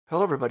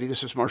Hello, everybody.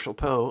 This is Marshall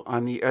Poe.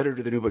 I'm the editor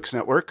of the New Books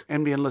Network.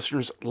 NBN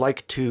listeners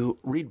like to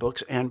read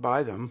books and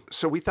buy them.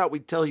 So we thought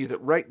we'd tell you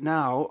that right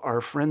now, our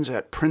friends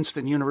at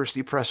Princeton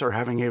University Press are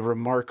having a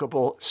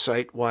remarkable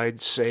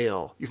site-wide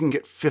sale. You can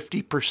get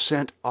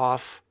 50%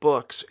 off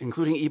books,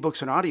 including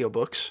ebooks and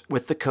audiobooks,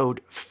 with the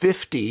code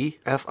 50,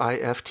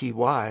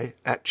 F-I-F-T-Y,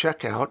 at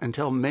checkout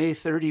until May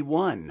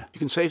 31. You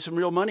can save some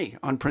real money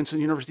on Princeton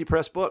University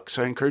Press books.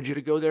 I encourage you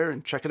to go there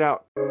and check it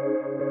out.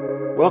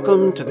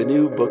 Welcome to the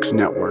New Books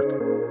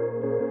Network.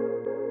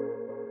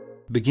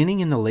 Beginning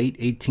in the late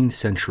 18th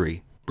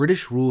century,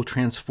 British rule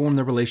transformed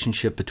the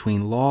relationship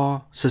between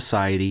law,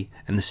 society,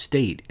 and the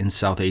state in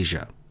South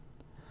Asia.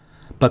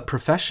 But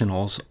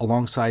professionals,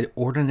 alongside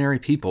ordinary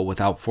people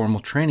without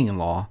formal training in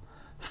law,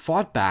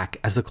 fought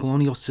back as the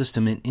colonial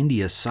system in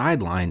India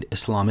sidelined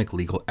Islamic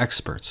legal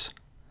experts.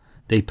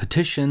 They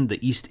petitioned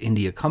the East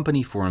India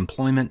Company for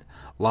employment,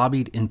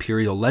 lobbied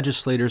imperial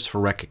legislators for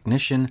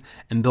recognition,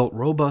 and built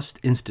robust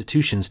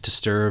institutions to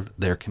serve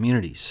their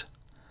communities.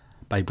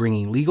 By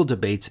bringing legal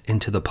debates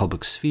into the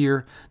public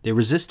sphere, they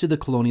resisted the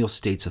colonial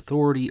state's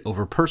authority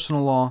over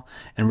personal law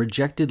and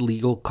rejected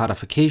legal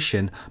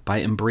codification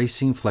by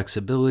embracing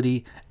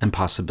flexibility and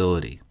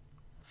possibility.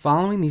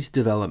 Following these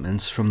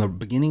developments from the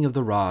beginning of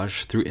the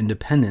Raj through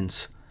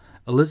independence,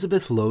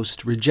 Elizabeth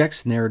Loest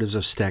rejects narratives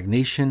of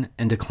stagnation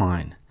and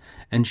decline,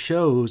 and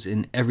shows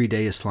in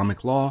Everyday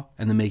Islamic Law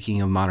and the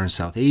Making of Modern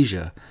South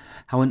Asia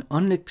how an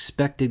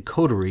unexpected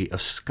coterie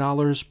of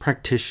scholars,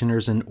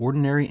 practitioners, and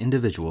ordinary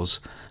individuals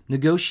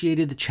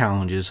negotiated the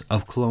challenges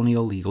of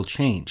colonial legal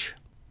change.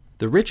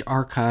 The rich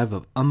archive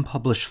of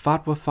unpublished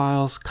fatwa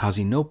files,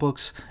 Qazi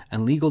notebooks,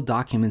 and legal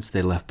documents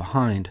they left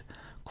behind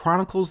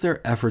chronicles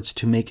their efforts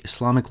to make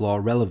Islamic law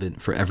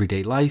relevant for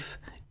everyday life,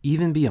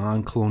 even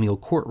beyond colonial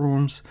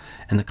courtrooms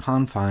and the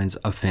confines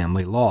of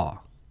family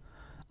law.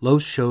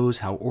 Loest shows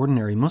how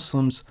ordinary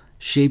Muslims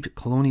shaped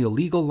colonial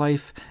legal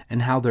life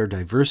and how their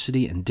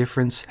diversity and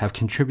difference have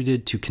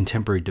contributed to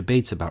contemporary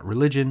debates about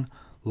religion,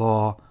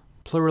 law,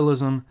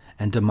 pluralism,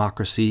 and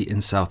democracy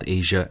in South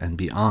Asia and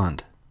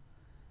beyond.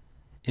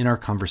 In our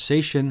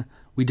conversation,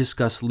 we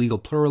discuss legal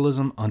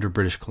pluralism under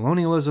British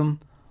colonialism,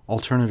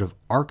 alternative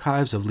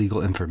archives of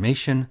legal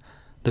information,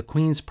 the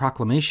Queen's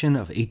Proclamation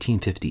of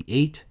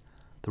 1858,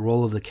 the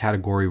role of the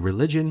category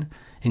religion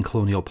in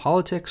colonial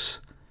politics,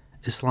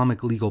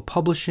 Islamic legal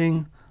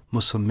publishing,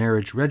 Muslim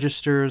marriage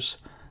registers,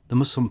 the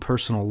Muslim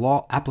Personal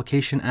Law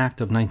Application Act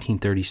of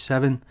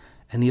 1937,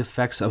 and the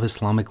effects of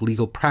Islamic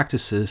legal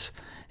practices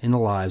in the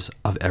lives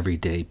of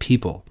everyday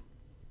people.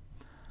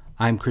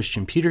 I'm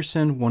Christian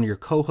Peterson, one of your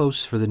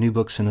co-hosts for the New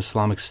Books in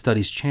Islamic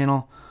Studies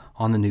channel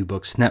on the New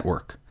Books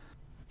Network.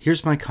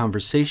 Here's my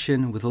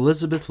conversation with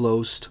Elizabeth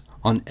Loest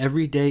on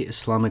Everyday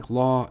Islamic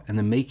Law and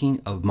the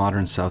Making of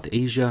Modern South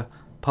Asia,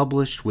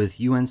 published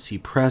with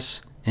UNC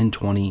Press in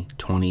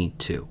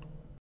 2022.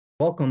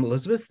 Welcome,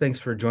 Elizabeth. Thanks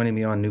for joining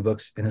me on New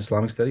Books in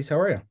Islamic Studies. How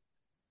are you?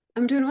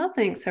 I'm doing well,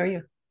 thanks. How are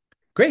you?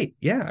 Great.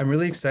 Yeah, I'm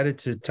really excited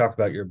to talk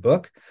about your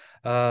book.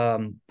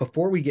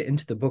 Before we get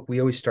into the book, we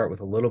always start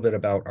with a little bit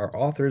about our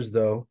authors,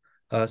 though.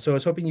 So I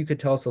was hoping you could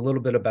tell us a little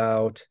bit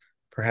about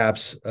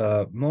perhaps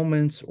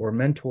moments or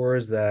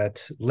mentors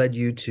that led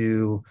you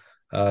to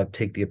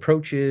take the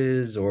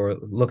approaches or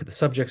look at the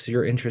subjects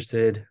you're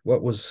interested.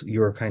 What was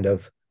your kind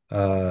of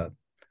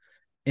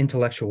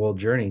intellectual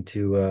journey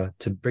to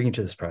bring you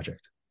to this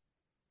project?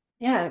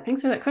 Yeah,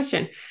 thanks for that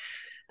question.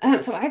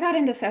 So I got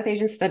into South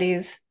Asian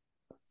studies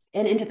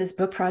and into this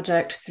book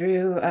project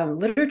through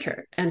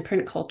literature and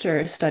print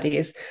culture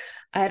studies.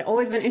 I had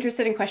always been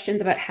interested in questions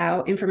about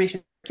how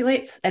information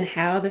circulates and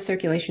how the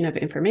circulation of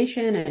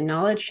information and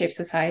knowledge shapes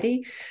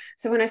society.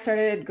 So when I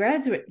started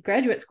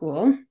graduate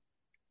school,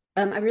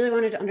 I really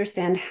wanted to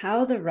understand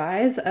how the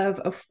rise of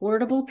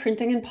affordable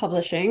printing and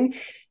publishing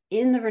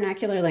in the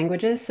vernacular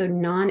languages, so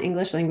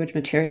non-English language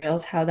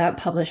materials, how that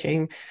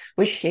publishing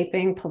was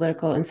shaping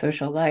political and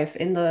social life.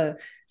 In the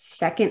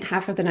second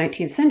half of the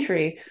 19th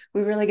century,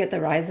 we really get the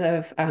rise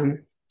of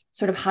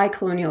sort of high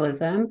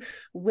colonialism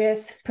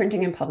with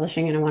printing and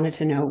publishing, and I wanted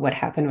to know what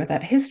happened with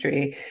that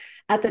history.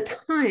 At the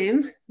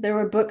time, there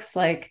were books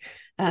like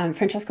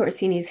Francesco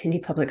Orsini's Hindi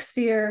Public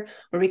Sphere,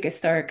 Ulrike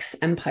Stark's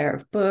Empire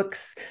of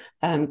Books,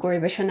 Gauri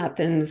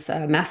Vishwanathan's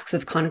Masks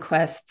of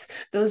Conquest.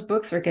 Those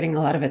books were getting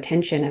a lot of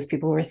attention as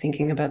people were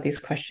thinking about these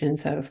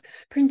questions of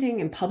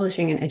printing and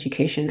publishing and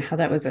education, how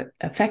that was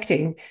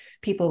affecting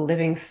people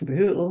living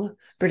through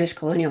British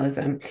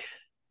colonialism.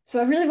 So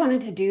I really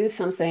wanted to do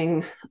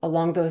something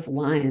along those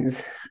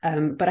lines,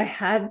 but I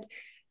had,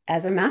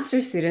 as a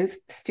master's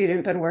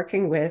student, been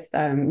working with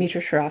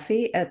Mitra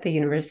Sharafi at the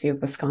University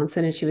of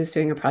Wisconsin, and she was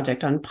doing a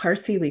project on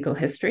Parsi legal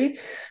history,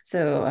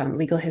 so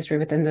legal history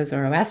within the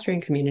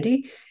Zoroastrian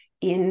community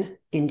in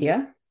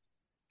India.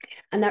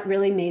 And that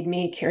really made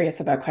me curious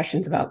about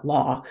questions about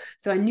law.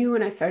 So I knew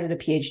when I started a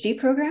PhD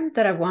program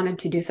that I wanted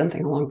to do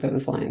something along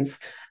those lines.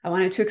 I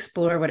wanted to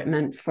explore what it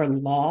meant for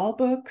law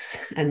books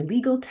and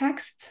legal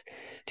texts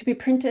to be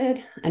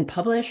printed and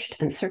published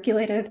and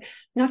circulated,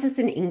 not just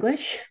in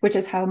English, which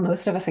is how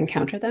most of us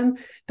encounter them,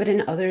 but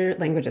in other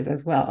languages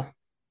as well.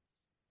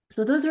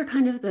 So those are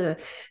kind of the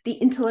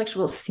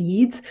intellectual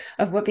seeds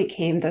of what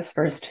became this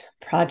first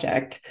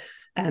project.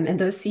 And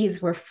those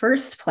seeds were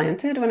first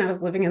planted when I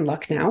was living in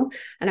Lucknow,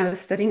 and I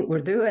was studying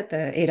Urdu at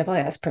the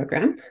AWS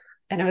program,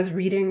 and I was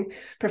reading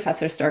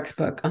Professor Stark's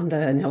book on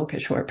the Noel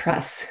Kishore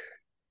Press.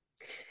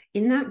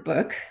 In that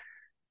book,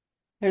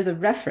 there's a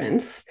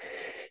reference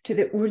to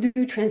the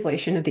Urdu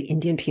translation of the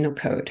Indian Penal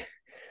Code,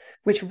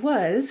 which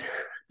was,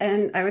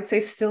 and I would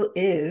say still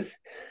is,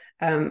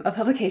 a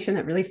publication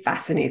that really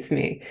fascinates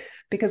me,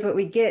 because what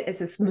we get is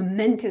this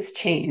momentous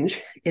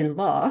change in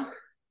law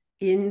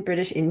in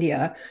British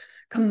India,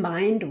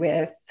 combined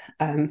with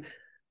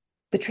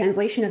the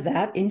translation of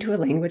that into a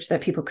language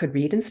that people could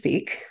read and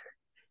speak,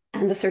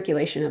 and the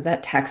circulation of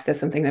that text as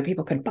something that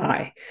people could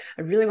buy.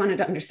 I really wanted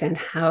to understand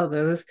how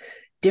those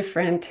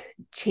different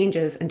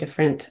changes and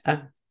different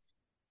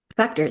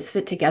factors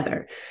fit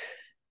together.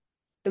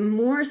 The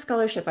more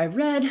scholarship I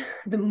read,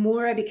 the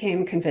more I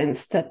became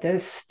convinced that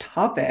this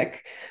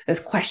topic, this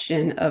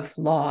question of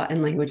law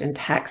and language and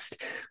text,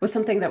 was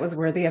something that was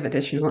worthy of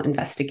additional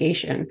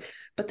investigation.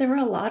 But there were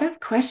a lot of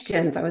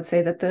questions, I would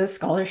say, that the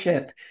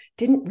scholarship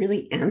didn't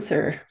really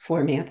answer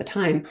for me at the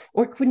time,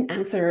 or couldn't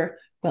answer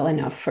well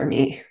enough for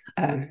me.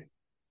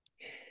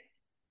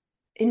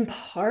 In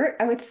part,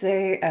 I would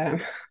say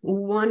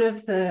one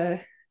of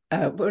the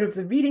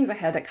readings I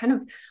had that kind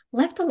of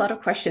left a lot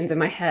of questions in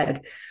my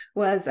head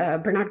was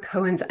Bernard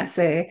Cohen's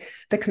essay,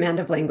 The Command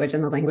of Language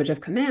and the Language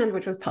of Command,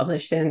 which was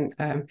published in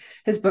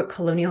his book,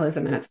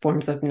 Colonialism and Its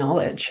Forms of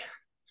Knowledge.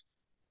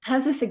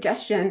 Has a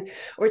suggestion,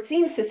 or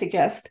seems to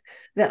suggest,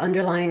 that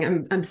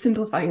underlying, I'm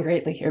simplifying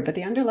greatly here, but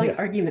the underlying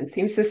argument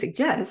seems to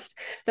suggest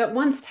that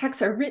once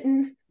texts are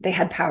written, they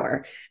had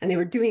power, and they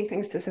were doing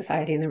things to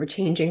society, and they were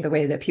changing the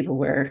way that people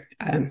were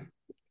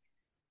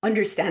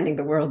understanding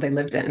the world they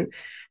lived in.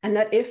 And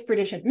that if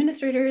British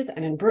administrators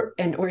and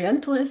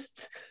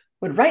Orientalists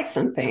would write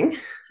something,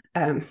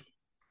 then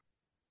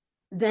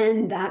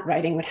that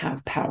writing would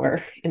have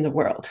power in the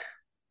world.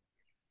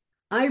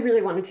 I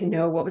really wanted to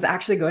know what was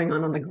actually going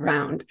on the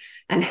ground,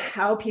 and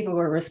how people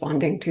were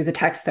responding to the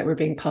texts that were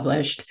being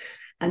published,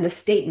 and the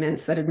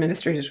statements that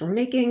administrators were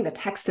making, the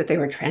texts that they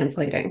were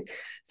translating.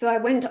 So I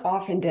went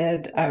off and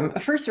did a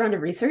first round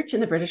of research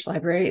in the British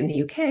Library in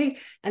the UK,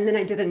 and then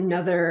I did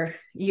another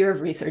year of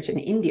research in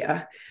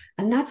India.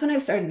 And that's when I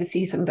started to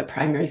see some of the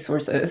primary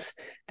sources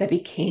that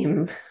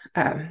became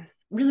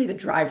really the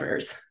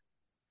drivers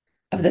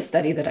of the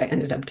study that I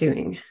ended up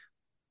doing.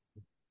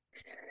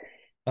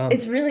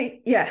 It's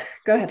really,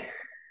 go ahead.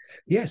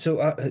 Yeah,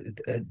 so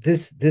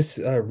this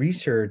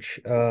research,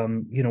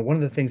 one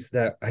of the things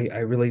that I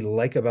really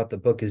like about the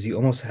book is you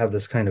almost have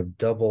this kind of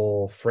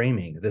double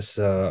framing. This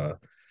I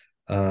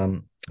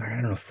don't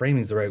know if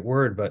framing is the right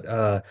word,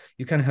 but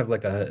you kind of have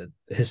like a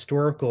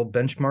historical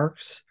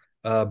benchmarks,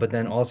 but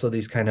then also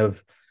these kind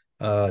of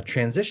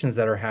transitions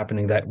that are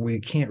happening that we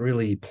can't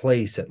really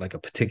place at like a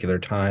particular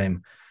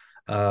time.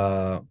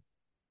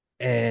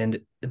 And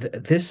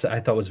this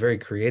I thought was very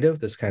creative,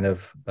 this kind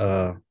of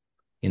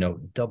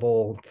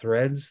double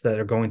threads that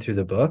are going through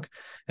the book.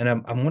 And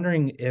I'm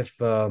wondering if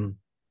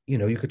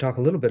you could talk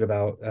a little bit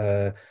about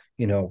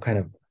kind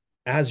of,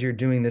 as you're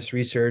doing this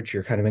research,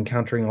 you're kind of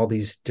encountering all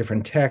these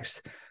different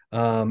texts,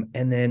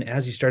 and then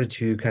as you started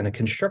to kind of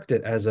construct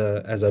it as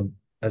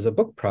a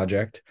book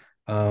project,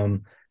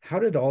 how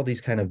did all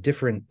these kind of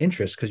different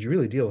interests, because you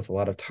really deal with a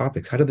lot of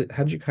topics, how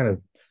did you kind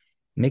of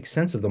make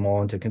sense of them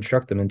all and to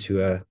construct them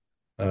into a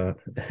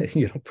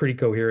pretty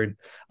coherent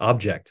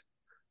object?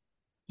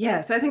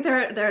 Yeah, so I think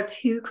there are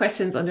two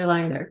questions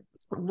underlying there.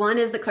 One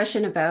is the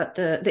question about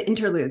the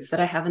interludes that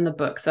I have in the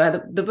book.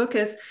 So the book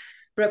is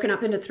broken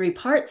up into three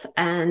parts,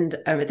 and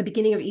at the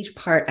beginning of each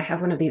part, I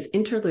have one of these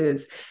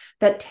interludes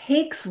that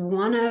takes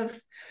one of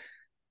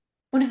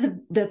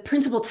the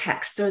principal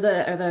texts or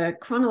the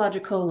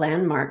chronological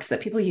landmarks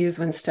that people use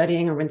when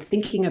studying or when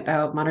thinking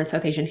about modern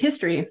South Asian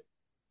history,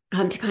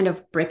 to kind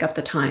of break up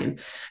the time.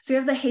 So you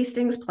have the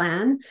Hastings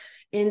Plan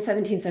in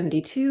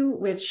 1772,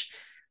 which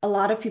a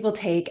lot of people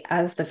take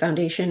as the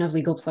foundation of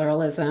legal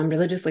pluralism,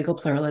 religious legal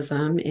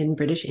pluralism in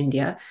British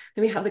India.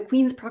 Then we have the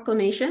Queen's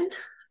Proclamation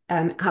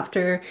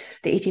after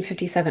the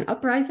 1857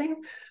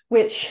 uprising,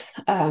 which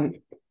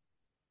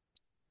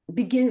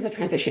begins the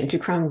transition to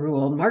Crown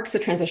rule, marks the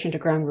transition to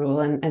Crown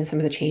rule and some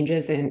of the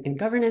changes in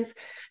governance.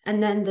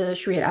 And then the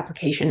Sharia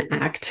Application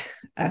Act,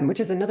 which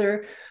is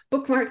another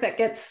bookmark that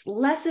gets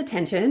less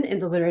attention in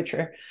the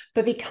literature,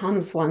 but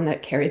becomes one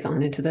that carries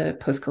on into the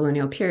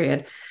post-colonial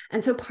period.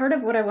 And so part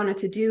of what I wanted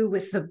to do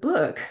with the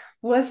book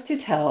was to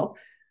tell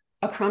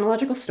a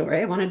chronological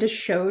story. I wanted to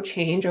show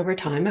change over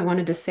time. I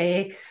wanted to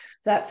say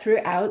that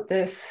throughout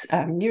this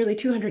nearly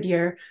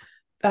 200-year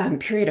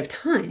period of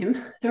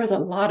time, there was a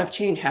lot of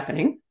change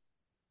happening.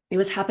 It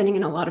was happening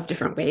in a lot of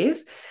different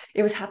ways.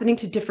 It was happening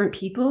to different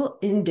people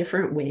in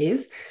different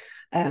ways.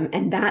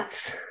 And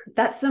that's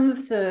some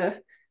of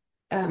the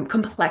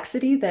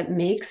complexity that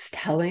makes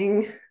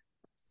telling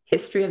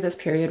history of this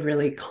period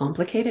really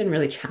complicated and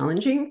really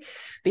challenging,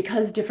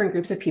 because different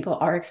groups of people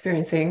are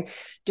experiencing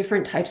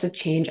different types of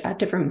change at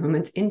different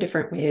moments in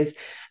different ways,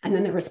 and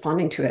then they're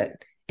responding to it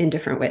in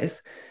different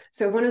ways.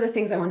 So one of the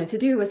things I wanted to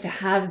do was to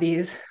have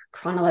these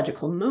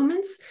chronological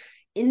moments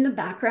in the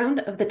background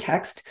of the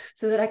text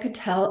so that I could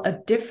tell a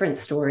different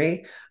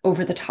story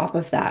over the top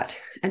of that.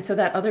 And so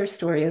that other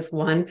story is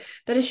one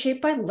that is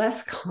shaped by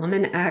less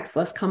common acts,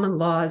 less common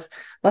laws,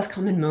 less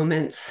common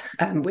moments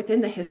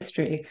within the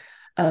history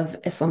of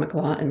Islamic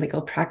law and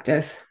legal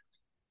practice.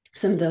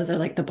 Some of those are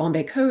like the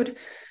Bombay Code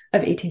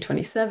of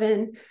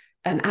 1827,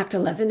 Act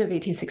 11 of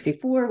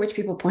 1864, which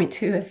people point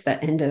to as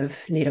the end of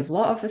native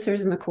law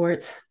officers in the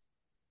courts.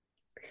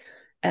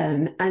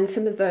 And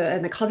some of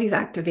the Qazi's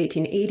Act of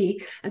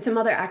 1880, and some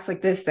other acts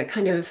like this that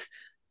kind of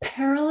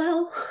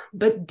parallel,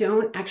 but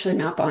don't actually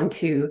map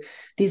onto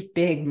these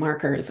big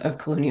markers of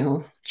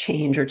colonial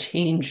change or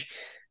change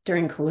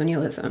during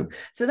colonialism.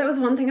 So that was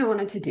one thing I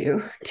wanted to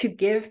do, to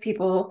give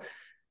people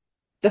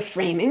the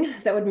framing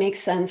that would make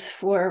sense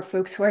for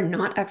folks who are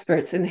not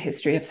experts in the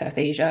history of South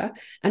Asia,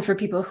 and for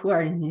people who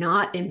are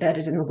not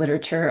embedded in the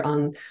literature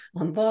on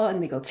law and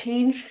legal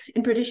change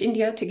in British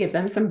India, to give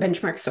them some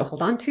benchmarks to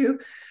hold on to.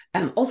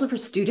 Also for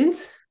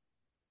students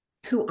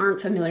who aren't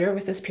familiar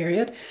with this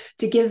period,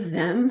 to give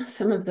them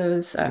some of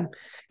those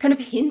kind of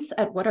hints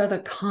at what are the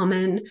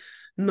common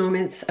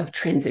moments of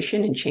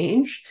transition and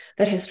change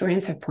that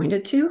historians have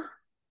pointed to.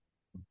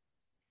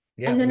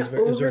 Yeah, and then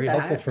it was very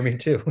helpful for me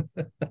too.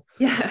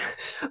 Yeah,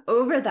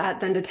 over that,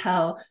 then to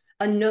tell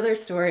another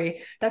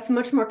story that's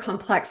much more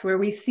complex, where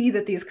we see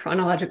that these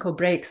chronological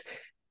breaks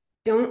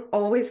don't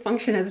always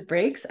function as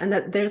breaks, and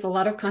that there's a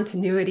lot of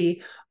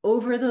continuity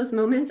over those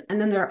moments. And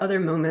then there are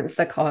other moments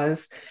that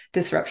cause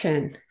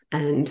disruption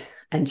and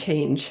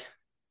change.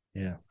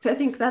 Yeah. So I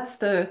think that's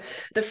the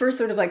first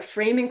sort of like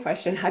framing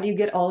question. How do you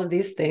get all of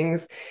these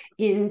things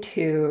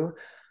into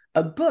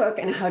a book,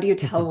 and how do you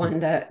tell one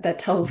that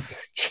tells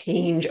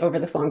change over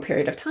this long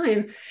period of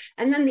time?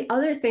 And then the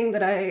other thing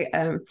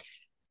that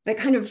that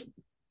kind of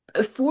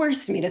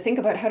forced me to think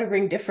about how to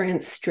bring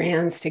different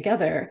strands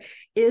together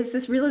is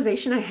this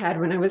realization I had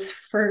when I was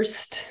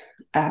first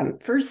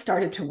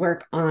started to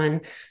work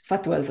on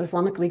fatwas,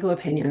 Islamic legal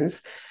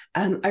opinions.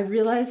 I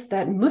realized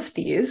that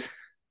muftis,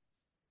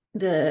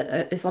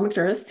 the Islamic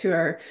jurists who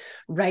are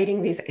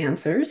writing these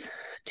answers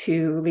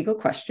to legal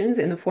questions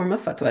in the form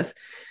of fatwas,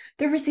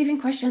 they're receiving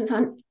questions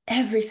on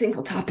every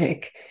single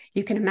topic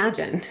you can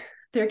imagine.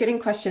 They're getting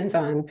questions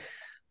on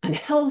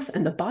health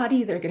and the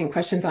body. They're getting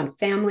questions on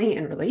family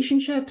and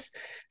relationships.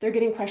 They're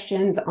getting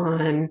questions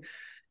on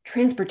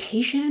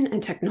transportation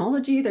and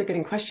technology. They're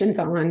getting questions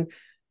on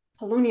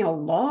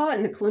colonial law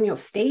and the colonial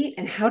state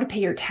and how to pay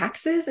your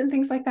taxes and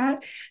things like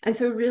that. And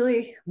so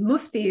really,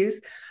 muftis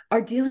are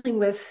dealing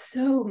with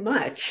so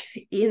much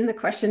in the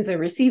questions they're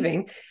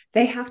receiving.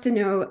 They have to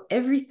know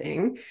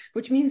everything,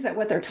 which means that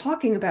what they're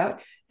talking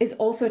about is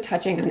also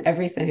touching on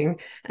everything.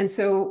 And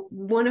so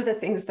one of the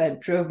things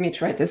that drove me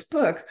to write this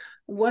book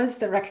was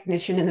the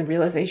recognition and the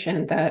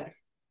realization that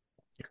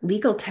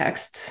legal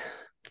texts,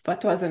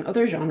 fatwas and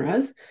other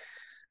genres,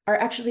 are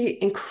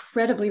actually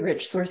incredibly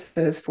rich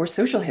sources for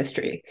social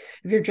history.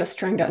 If you're just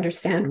trying to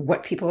understand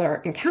what people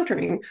are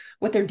encountering,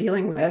 what they're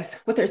dealing with,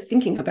 what they're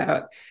thinking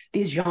about,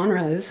 these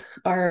genres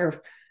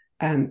are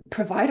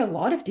provide a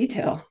lot of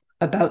detail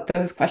about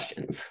those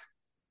questions.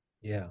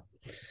 Yeah.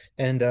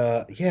 And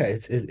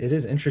it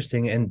is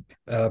interesting. And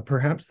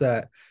perhaps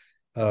that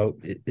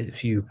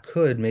if you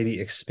could maybe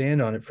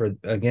expand on it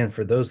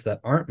for those that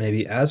aren't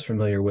maybe as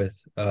familiar with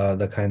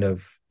the kind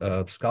of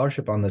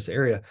scholarship on this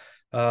area,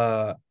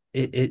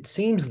 it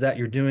seems that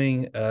you're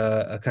doing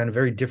a kind of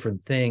very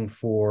different thing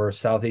for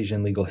South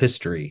Asian legal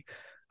history,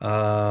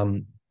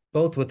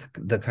 both with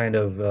the kind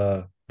of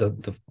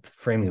the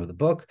framing of the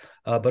book,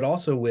 but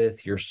also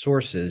with your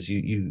sources.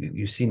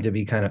 You seem to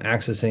be kind of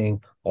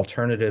accessing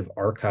alternative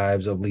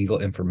archives of legal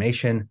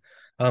information.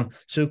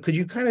 So could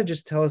you kind of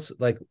just tell us,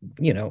 like,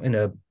 in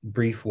a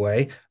brief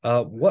way,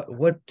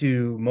 what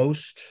do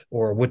most,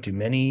 or what do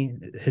many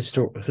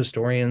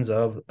historians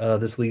of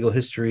this legal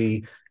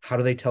history, how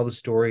do they tell the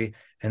story?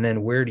 And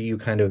then where do you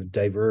kind of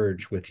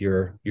diverge with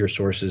your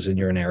sources and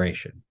your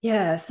narration?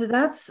 Yeah, so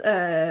that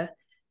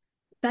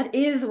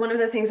is one of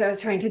the things I was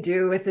trying to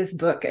do with this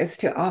book, is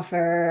to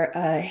offer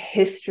a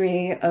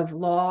history of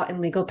law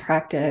and legal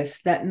practice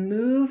that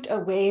moved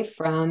away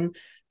from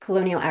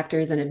colonial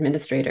actors and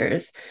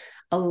administrators.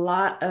 A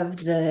lot of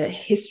the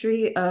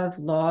history of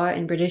law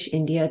in British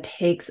India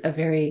takes a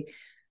very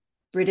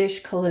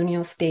British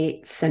colonial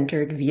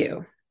state-centered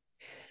view.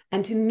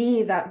 And to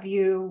me, that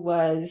view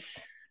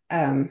was,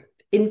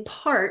 in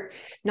part,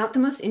 not the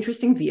most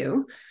interesting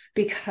view,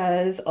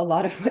 because a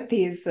lot of what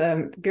these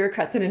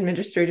bureaucrats and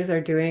administrators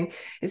are doing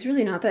is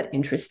really not that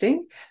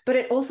interesting. But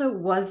it also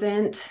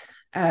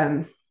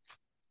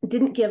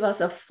didn't give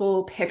us a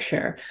full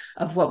picture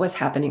of what was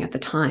happening at the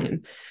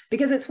time.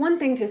 Because it's one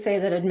thing to say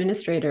that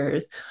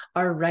administrators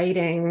are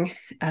writing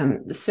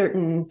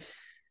certain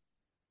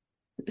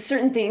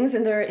certain things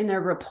in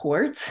their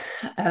reports,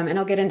 and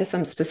I'll get into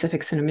some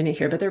specifics in a minute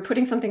here, but they're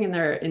putting something in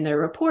their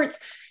reports,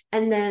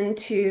 and then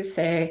to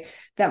say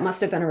that must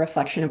have been a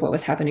reflection of what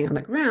was happening on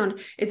the ground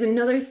is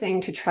another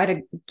thing to try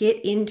to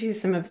get into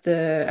some of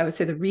the, I would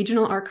say, the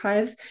regional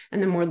archives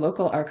and the more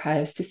local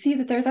archives to see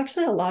that there's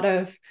actually a lot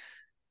of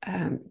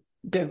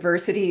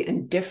diversity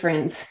and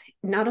difference,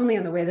 not only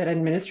in the way that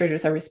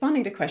administrators are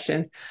responding to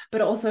questions, but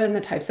also in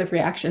the types of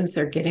reactions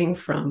they're getting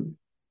from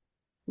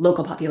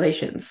local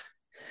populations.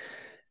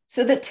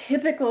 So the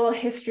typical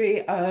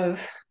history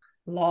of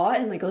law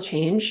and legal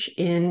change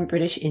in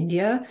British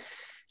India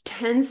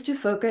tends to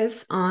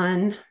focus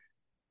on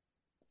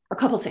a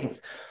couple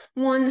things.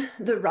 One,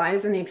 the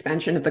rise and the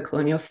expansion of the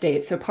colonial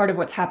state. So part of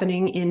what's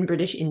happening in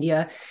British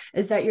India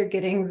is that you're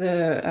getting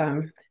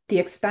the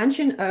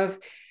expansion of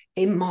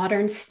a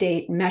modern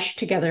state meshed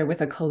together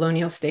with a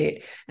colonial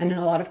state. And in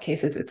a lot of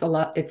cases,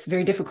 it's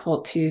very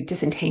difficult to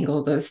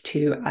disentangle those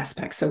two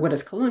aspects. So what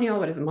is colonial?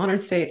 What is a modern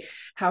state?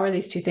 How are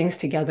these two things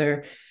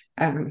together?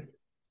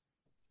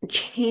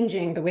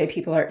 Changing the way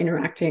people are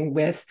interacting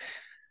with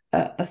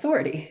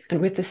authority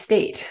and with the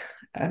state.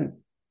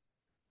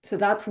 So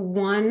that's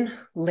one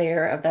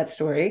layer of that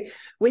story.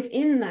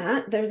 Within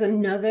that, there's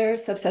another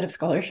subset of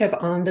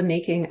scholarship on the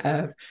making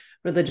of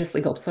religious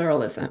legal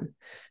pluralism.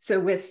 So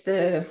with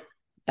the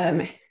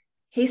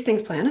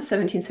Hastings Plan of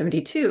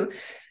 1772,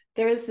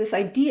 there is this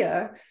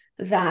idea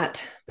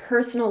that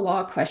personal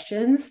law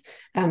questions,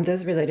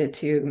 those related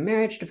to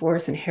marriage,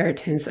 divorce,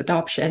 inheritance,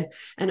 adoption,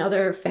 and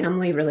other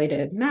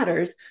family-related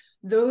matters,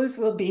 those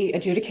will be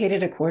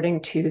adjudicated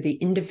according to the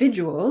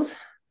individual's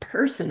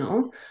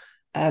personal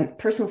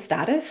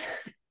status,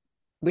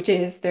 which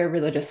is their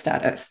religious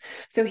status.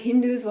 So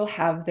Hindus will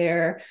have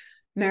their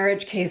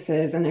marriage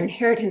cases and their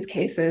inheritance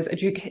cases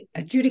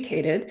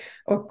adjudicated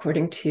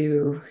according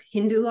to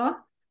Hindu law,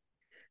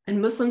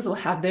 and Muslims will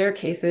have their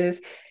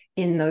cases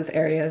in those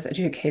areas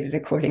adjudicated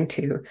according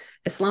to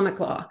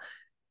Islamic law.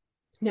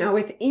 Now,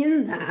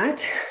 within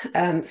that,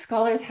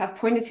 scholars have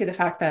pointed to the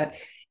fact that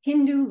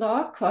Hindu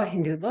law, qua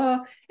Hindu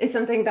law, is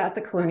something that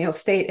the colonial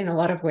state in a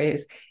lot of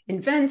ways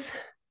invents.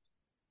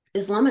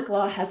 Islamic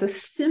law has a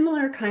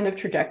similar kind of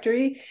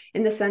trajectory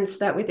in the sense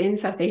that within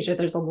South Asia,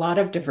 there's a lot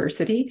of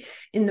diversity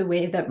in the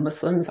way that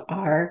Muslims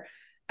are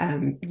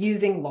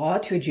using law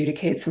to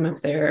adjudicate some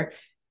of their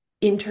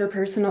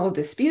interpersonal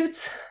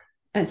disputes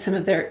and some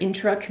of their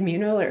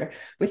intra-communal or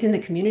within the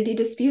community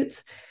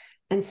disputes.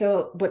 And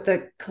so what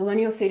the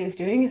colonial state is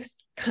doing is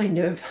kind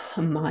of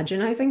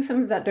homogenizing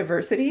some of that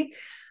diversity.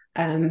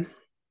 And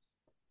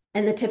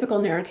the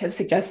typical narrative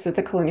suggests that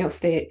the colonial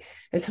state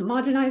is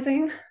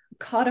homogenizing,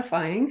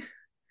 codifying,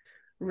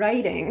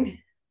 writing,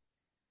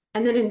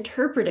 and then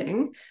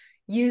interpreting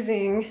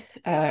using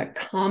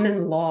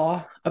common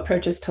law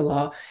approaches to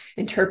law,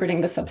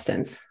 interpreting the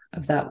substance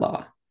of that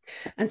law.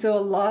 And so a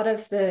lot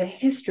of the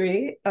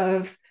history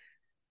of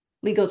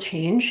legal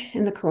change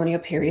in the colonial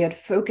period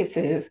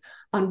focuses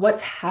on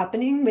what's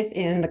happening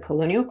within the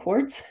colonial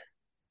courts,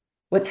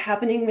 what's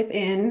happening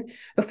within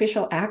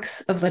official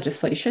acts of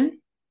legislation,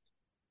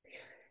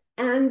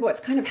 and what's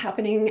kind of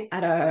happening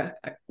at a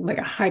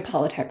high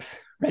politics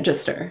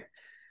register.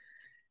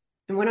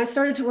 And when I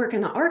started to work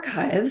in the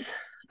archives,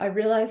 I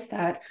realized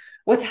that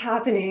what's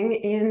happening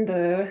in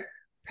the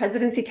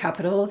presidency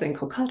capitals in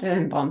Kolkata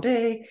and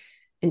Bombay,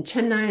 in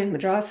Chennai and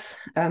Madras,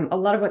 a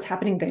lot of what's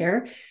happening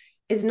there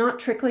is not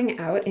trickling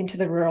out into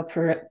the rural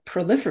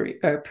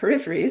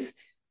peripheries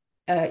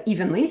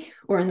evenly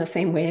or in the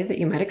same way that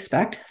you might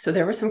expect. So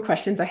there were some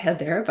questions I had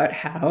there about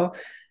how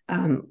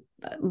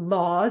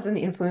laws and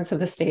the influence of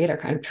the state are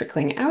kind of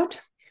trickling out.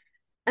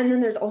 And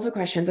then there's also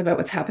questions about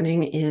what's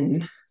happening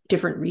in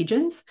different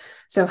regions.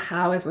 So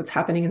how is what's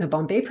happening in the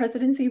Bombay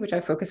presidency, which I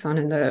focus on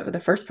in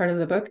the first part of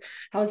the book,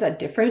 how is that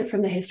different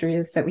from the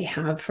histories that we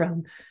have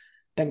from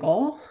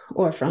Bengal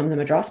or from the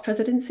Madras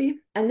presidency?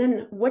 And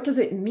then what does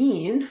it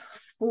mean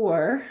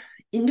for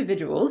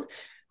individuals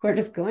who are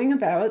just going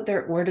about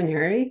their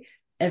ordinary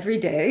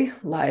everyday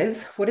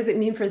lives? What does it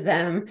mean for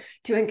them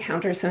to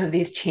encounter some of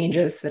these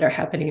changes that are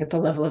happening at the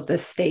level of the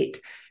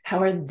state?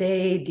 How are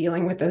they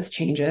dealing with those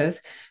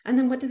changes? And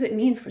then what does it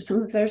mean for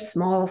some of their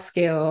small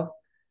scale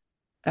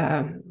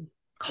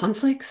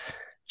conflicts,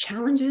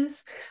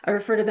 challenges? I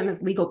refer to them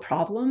as legal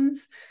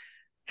problems.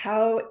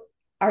 How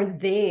are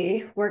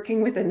they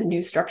working within the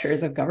new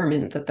structures of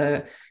government that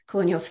the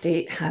colonial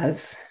state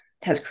has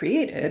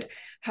created?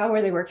 How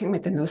are they working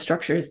within those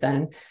structures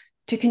then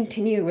to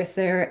continue with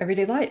their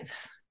everyday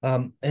lives?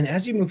 And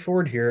as you move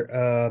forward here,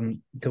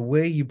 the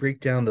way you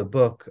break down the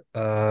book,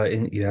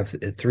 you have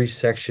 3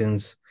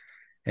 sections.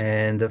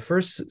 And the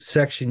first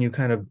section, you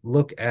kind of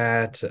look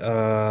at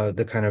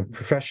the kind of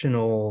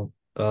professional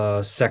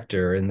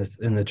sector in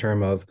the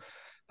term of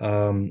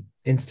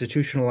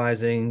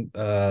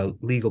institutionalizing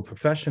legal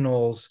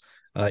professionals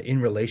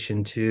in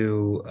relation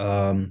to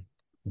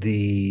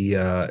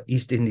the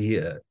East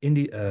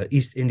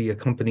India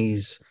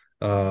Company's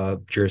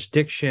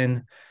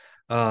jurisdiction.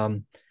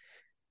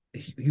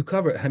 You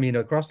cover, I mean,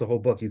 across the whole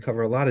book, you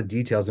cover a lot of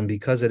details, and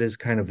because it is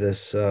kind of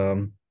this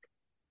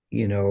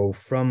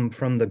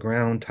from the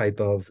ground type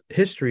of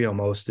history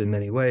almost in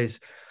many ways.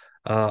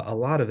 A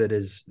lot of it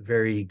is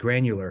very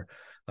granular.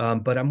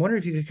 But I'm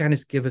wondering if you could kind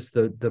of give us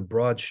the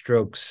broad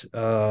strokes.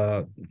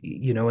 In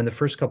the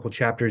first couple of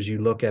chapters, you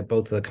look at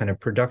both the kind of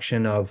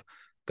production of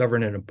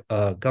government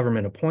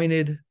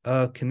appointed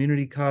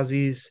community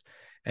qazis,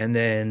 and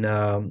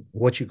then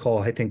what you call,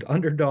 I think,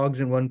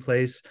 underdogs in one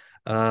place,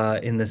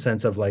 in the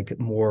sense of like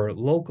more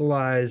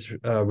localized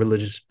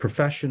religious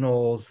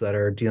professionals that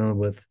are dealing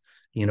with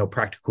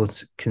practical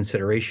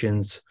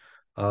considerations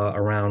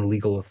around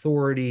legal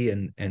authority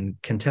and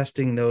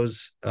contesting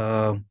those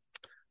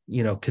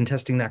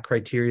contesting that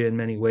criteria in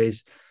many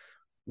ways.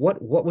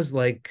 What was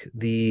like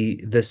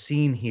the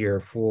scene here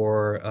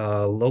for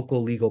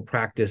local legal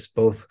practice,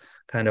 both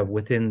kind of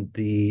within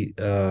the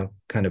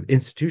kind of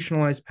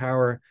institutionalized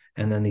power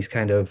and then these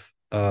kind of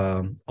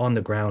on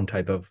the ground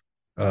type of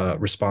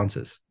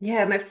responses?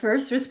 Yeah, my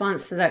first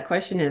response to that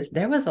question is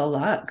there was a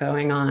lot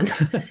going on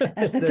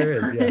at the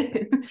There time.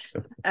 is,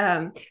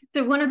 yeah.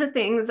 So one of the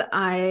things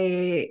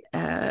I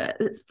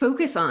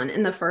focus on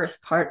in the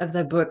first part of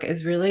the book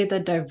is really the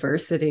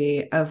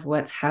diversity of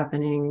what's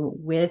happening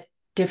with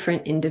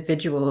different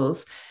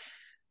individuals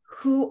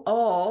who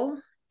all,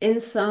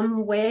 in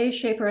some way,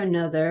 shape, or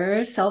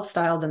another,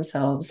 self-style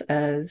themselves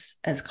as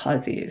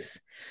qazis.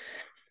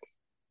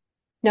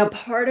 Now,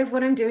 part of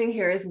what I'm doing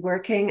here is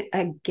working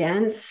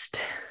against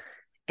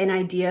an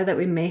idea that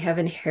we may have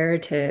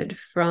inherited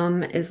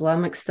from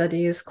Islamic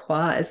studies,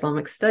 qua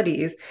Islamic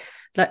studies,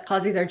 that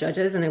qazis are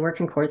judges and they work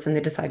in courts and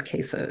they decide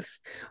cases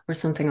or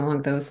something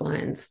along those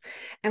lines.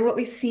 And what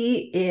we see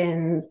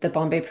in the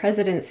Bombay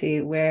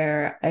presidency,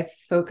 where I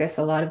focus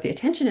a lot of the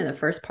attention in the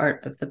first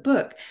part of the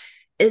book,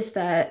 is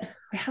that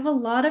we have a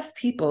lot of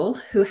people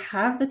who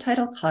have the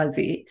title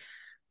qazi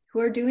who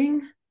are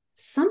doing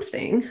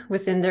something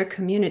within their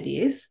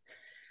communities.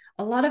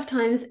 A lot of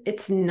times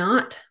it's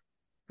not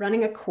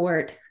running a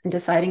court and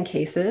deciding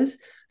cases,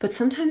 but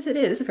sometimes it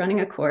is running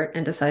a court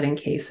and deciding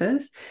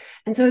cases.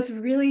 And so it's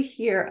really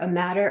here a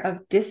matter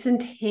of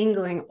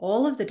disentangling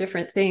all of the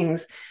different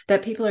things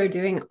that people are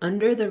doing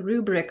under the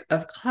rubric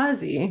of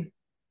qazi,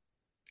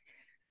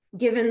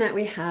 given that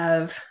we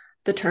have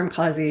the term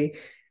qazi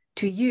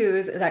to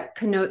use that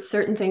connotes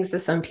certain things to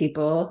some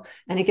people,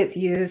 and it gets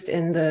used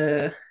in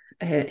the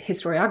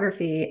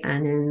historiography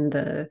and in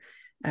the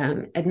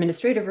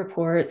administrative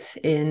reports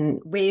in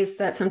ways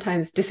that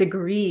sometimes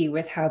disagree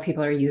with how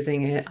people are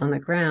using it on the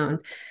ground.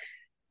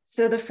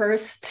 So in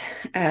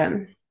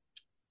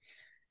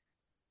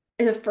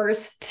the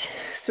first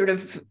sort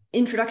of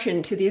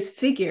introduction to these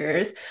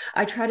figures,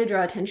 I try to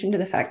draw attention to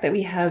the fact that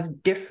we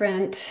have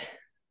different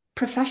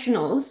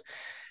professionals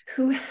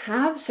who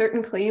have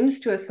certain claims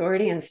to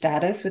authority and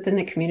status within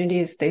the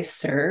communities they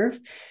serve.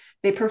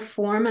 They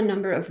perform a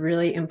number of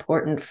really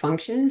important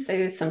functions.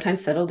 They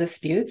sometimes settle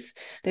disputes.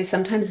 They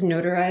sometimes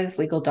notarize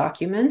legal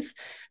documents.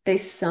 They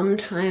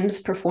sometimes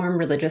perform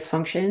religious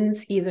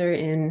functions, either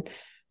in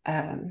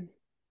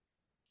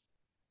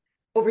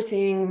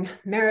overseeing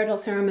marital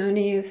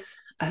ceremonies,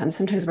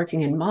 sometimes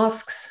working in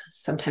mosques,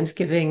 sometimes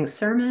giving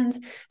sermons.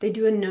 They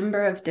do a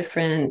number of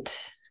different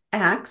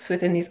acts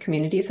within these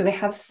communities. So they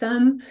have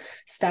some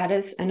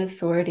status and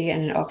authority,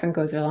 and it often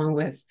goes along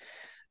with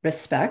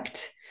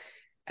respect.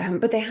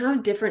 But they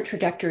have different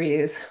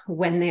trajectories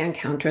when they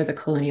encounter the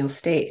colonial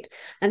state.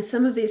 And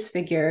some of these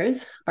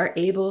figures are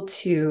able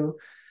to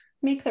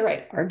make the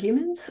right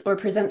arguments or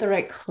present the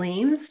right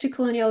claims to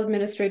colonial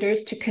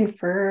administrators to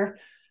confer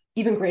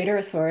even greater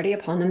authority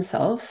upon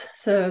themselves.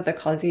 So the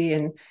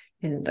Qazi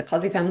in the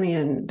Qazi family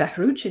in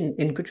Bharuch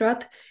in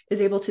Gujarat is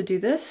able to do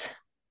this.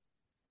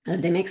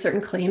 They make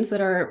certain claims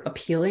that are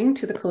appealing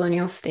to the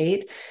colonial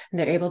state, and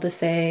they're able to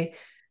say,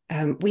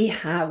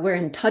 we're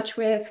in touch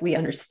with, we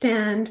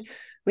understand,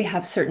 we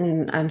have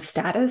certain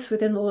status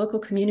within the local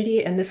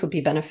community, and this will be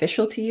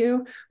beneficial to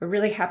you. We're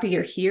really happy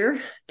you're here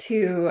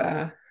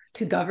to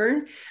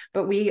govern,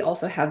 but we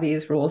also have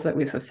these roles that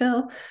we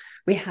fulfill.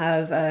 We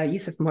have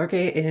Yusuf Morge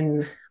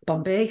in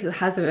Bombay, who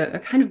has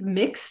a kind of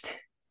mixed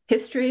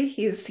history.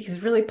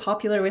 He's really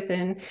popular with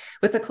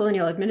the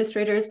colonial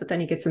administrators, but then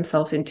he gets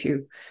himself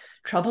into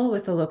trouble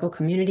with the local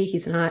community.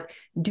 He's not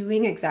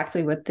doing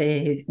exactly what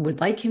they would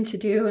like him to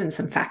do, and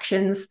some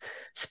factions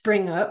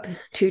spring up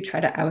to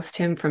try to oust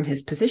him from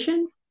his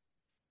position.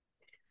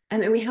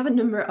 And then we have a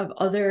number of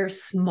other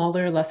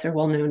smaller, lesser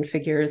well-known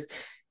figures,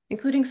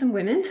 including some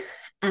women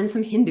and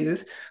some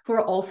Hindus who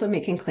are also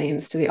making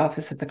claims to the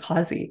office of the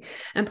Qazi.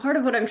 And part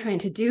of what I'm trying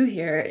to do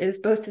here is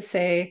both to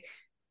say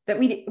that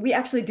we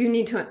actually do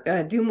need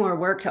to do more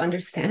work to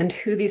understand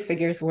who these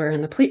figures were in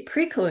the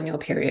pre-colonial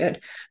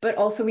period, but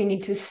also we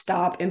need to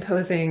stop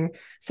imposing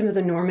some of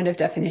the normative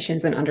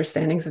definitions and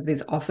understandings of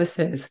these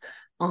offices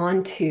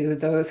onto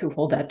those who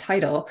hold that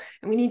title.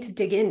 And we need to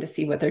dig in to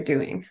see what they're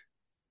doing.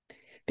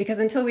 Because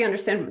until we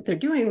understand what they're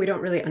doing, we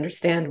don't really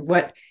understand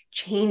what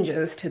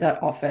changes to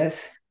that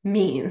office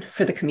mean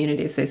for the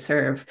communities they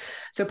serve.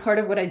 So part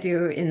of what I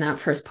do in that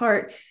first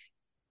part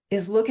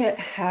is look at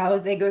how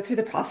they go through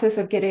the process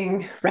of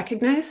getting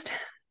recognized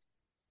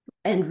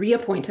and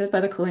reappointed by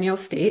the colonial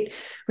state,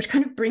 which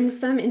kind of brings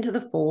them into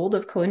the fold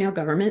of colonial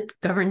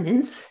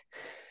governance.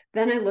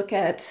 Then I look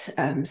at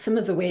some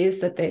of the ways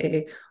that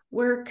they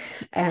work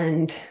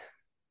and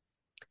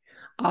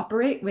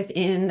operate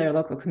within their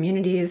local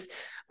communities,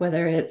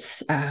 whether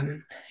it's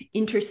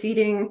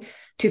interceding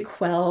to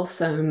quell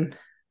some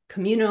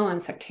communal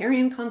and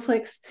sectarian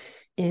conflicts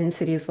in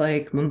cities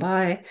like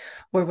Mumbai,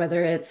 or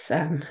whether it's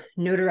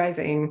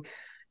notarizing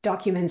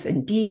documents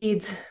and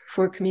deeds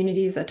for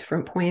communities at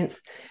different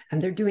points.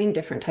 And they're doing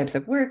different types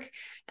of work.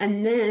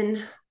 And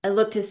then I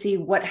look to see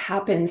what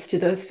happens to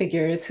those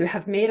figures who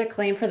have made a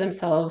claim for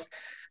themselves,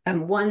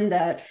 one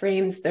that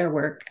frames their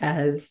work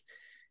as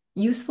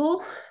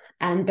useful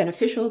and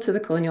beneficial to the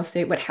colonial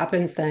state. What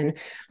happens then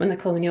when the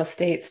colonial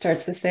state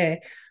starts to say,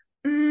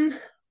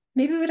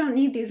 maybe we don't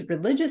need these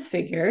religious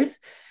figures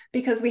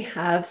because we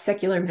have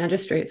secular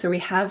magistrates or we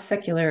have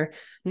secular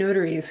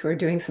notaries who are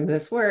doing some of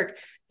this work,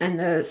 and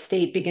the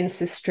state begins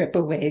to strip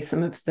away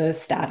some of the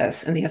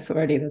status and the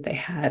authority that they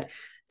had.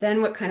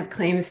 Then what kind of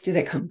claims do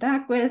they come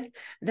back with?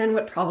 Then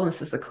what problems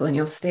does the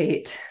colonial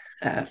state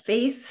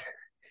face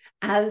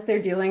as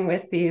they're dealing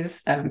with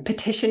these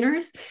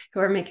petitioners who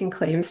are making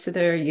claims to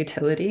their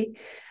utility?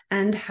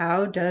 And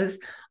how does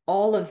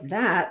all of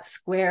that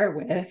square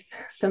with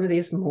some of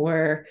these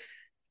more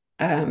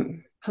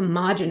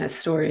homogenous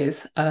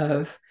stories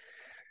of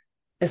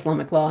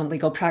Islamic law and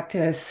legal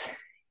practice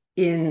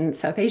in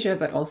South Asia,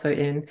 but also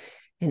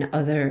in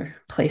other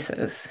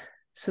places?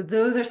 So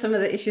those are some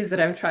of the issues that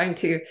I'm trying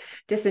to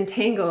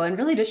disentangle, and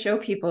really to show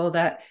people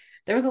that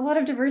there was a lot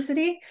of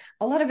diversity.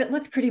 A lot of it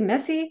looked pretty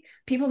messy.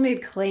 People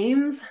made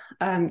claims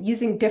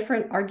using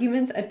different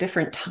arguments at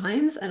different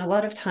times. And a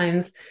lot of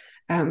times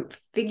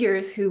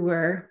figures who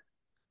were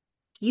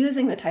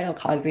using the title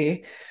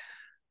Qazi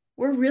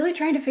were really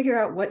trying to figure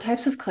out what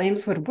types of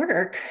claims would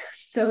work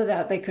so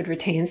that they could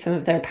retain some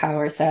of their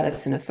power,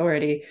 status, and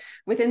authority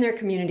within their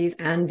communities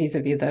and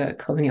vis-a-vis the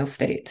colonial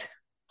state.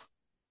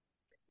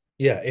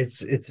 Yeah,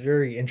 it's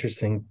very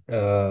interesting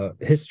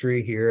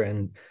history here,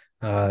 and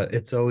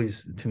it's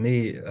always, to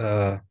me,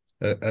 a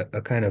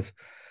kind of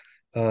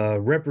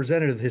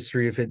representative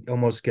history. If it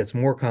almost gets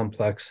more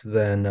complex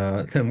than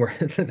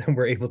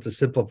we're able to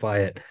simplify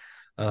it.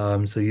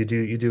 So you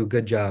do a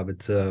good job.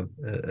 It's a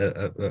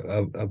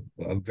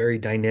very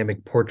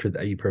dynamic portrait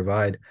that you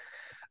provide.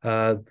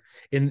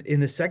 In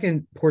the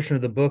second portion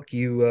of the book,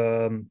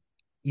 you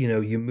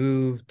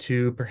move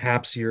to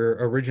perhaps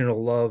your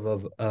original love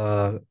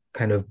of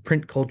kind of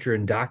print culture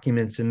and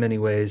documents in many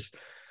ways.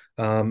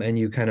 And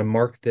you kind of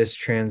mark this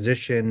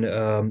transition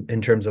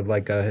in terms of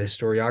like a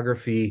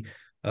historiography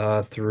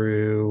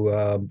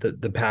through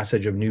the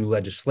passage of new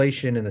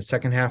legislation in the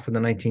second half of the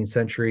 19th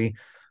century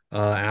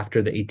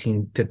after the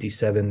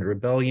 1857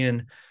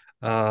 rebellion.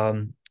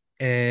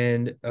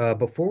 And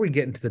before we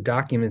get into the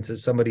documents,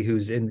 as somebody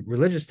who's in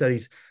religious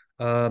studies,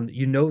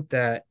 you note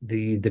that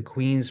the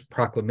Queen's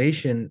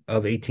Proclamation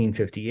of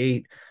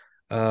 1858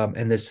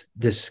 and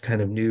this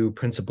kind of new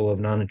principle of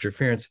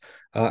non-interference,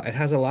 it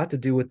has a lot to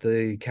do with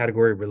the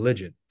category of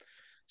religion.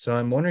 So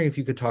I'm wondering if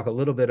you could talk a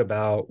little bit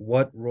about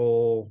what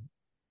role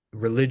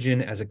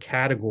religion as a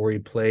category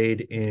played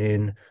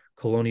in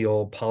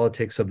colonial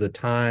politics of the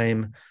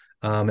time,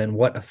 and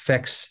what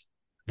effects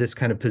this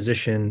kind of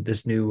position,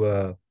 this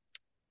new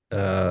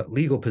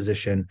legal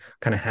position,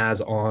 kind of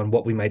has on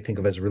what we might think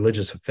of as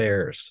religious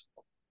affairs.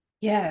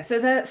 Yeah, so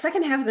the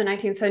second half of the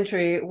 19th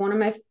century, one of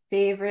my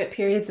favorite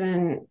periods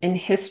in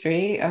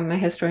history, my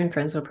historian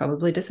friends will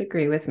probably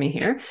disagree with me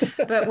here,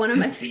 but one of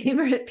my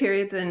favorite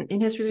periods in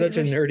history. Such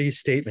a nerdy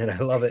statement. I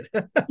love it.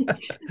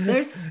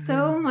 There's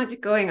so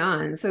much going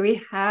on. So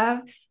we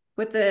have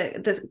with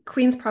the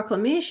Queen's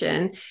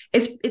Proclamation,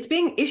 it's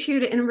being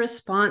issued in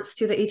response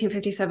to the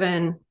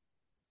 1857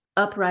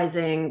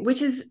 uprising,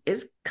 which is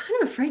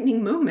kind of a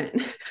frightening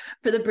moment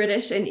for the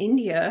British in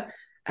India.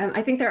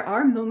 I think there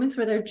are moments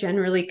where they're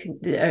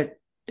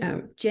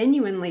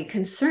genuinely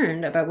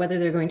concerned about whether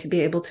they're going to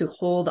be able to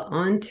hold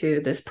on to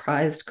this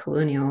prized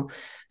colonial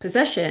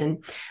possession.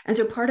 And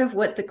so part of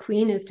what the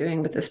Queen is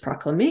doing with this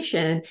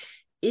proclamation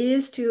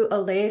is to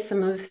allay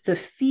some of the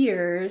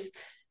fears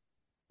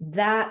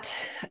that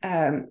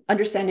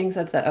understandings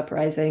of the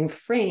uprising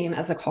frame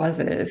as the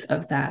causes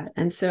of that.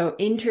 And so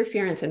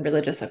interference in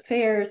religious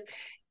affairs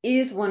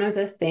is one of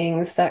the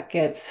things that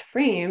gets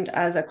framed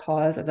as a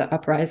cause of the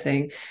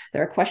uprising.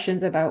 There are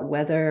questions about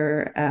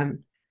whether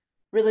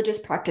religious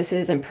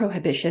practices and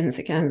prohibitions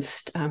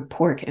against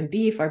pork and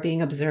beef are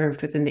being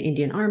observed within the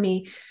Indian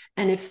Army.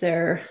 And if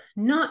they're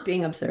not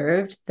being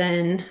observed,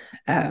 then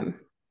there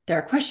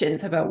are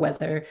questions about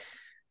whether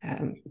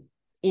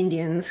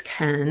Indians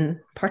can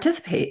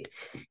participate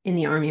in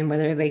the army and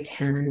whether they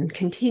can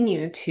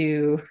continue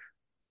to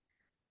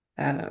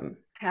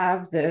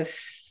have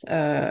this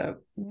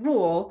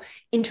role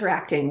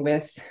interacting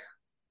with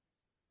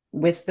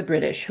the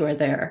British who are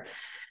there.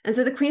 And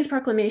so the Queen's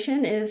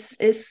Proclamation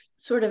is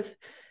sort of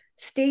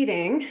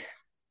stating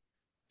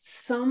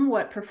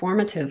somewhat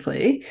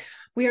performatively,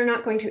 we are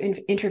not going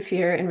to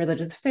interfere in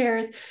religious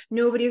affairs.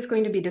 Nobody is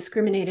going to be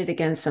discriminated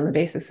against on the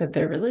basis of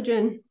their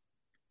religion.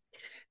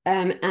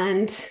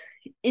 And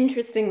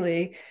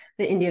interestingly,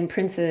 the Indian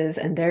princes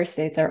and their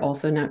states are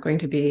also not going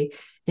to be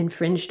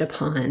infringed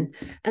upon.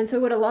 And so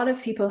what a lot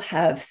of people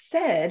have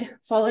said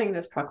following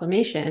this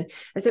proclamation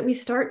is that we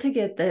start to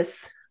get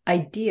this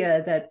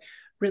idea that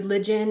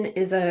religion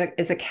is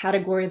a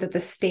category that the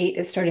state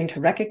is starting to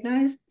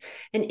recognize,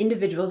 and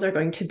individuals are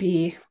going to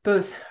be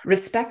both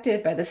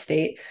respected by the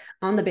state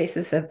on the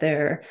basis of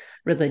their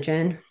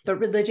religion, but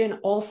religion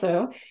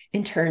also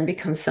in turn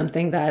becomes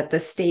something that the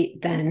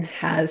state then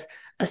has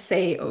a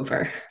say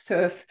over.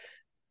 So if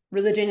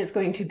religion is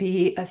going to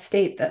be a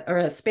state that, or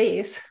a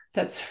space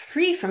that's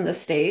free from the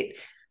state,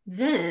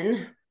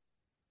 then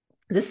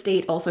the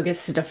state also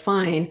gets to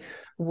define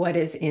what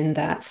is in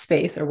that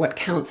space or what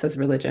counts as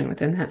religion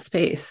within that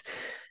space.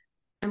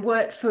 And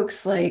what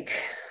folks like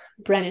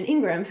Brennan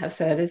Ingram have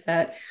said is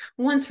that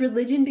once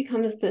religion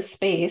becomes this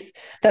space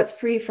that's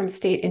free from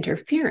state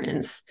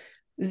interference,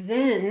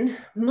 then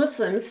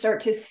Muslims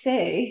start to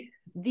say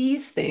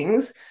these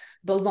things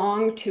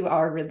belong to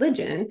our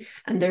religion,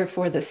 and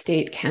therefore the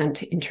state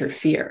can't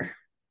interfere.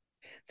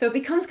 So it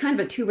becomes kind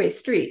of a two-way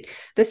street.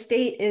 The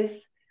state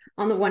is,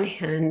 on the one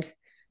hand,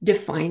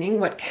 defining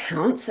what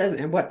counts as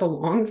and what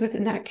belongs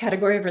within that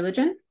category of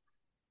religion.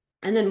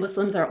 And then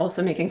Muslims are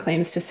also making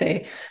claims to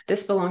say,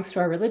 this belongs to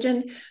our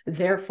religion,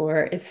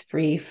 therefore it's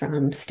free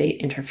from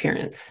state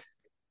interference.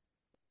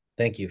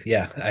 Thank you.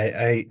 Yeah,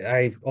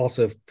 I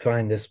also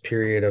find this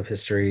period of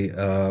history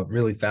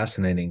really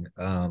fascinating,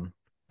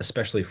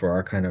 especially for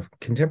our kind of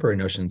contemporary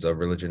notions of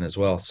religion as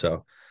well.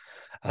 So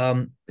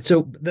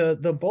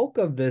the bulk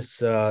of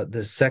this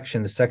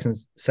section,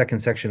 the second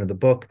section of the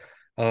book,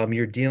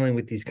 you're dealing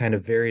with these kind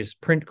of various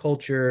print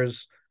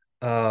cultures,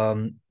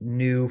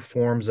 new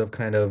forms of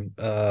kind of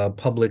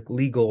public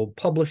legal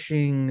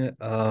publishing,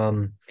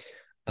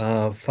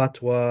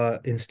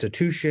 fatwa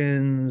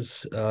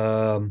institutions,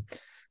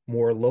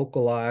 more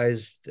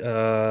localized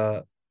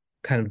kind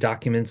of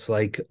documents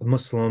like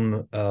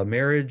Muslim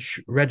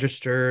marriage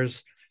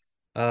registers.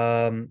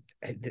 From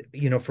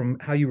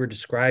how you were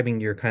describing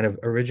your kind of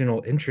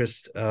original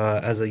interest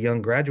as a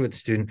young graduate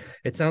student,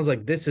 it sounds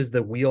like this is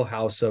the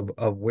wheelhouse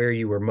of where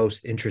you were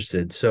most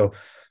interested. So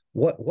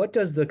what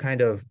does the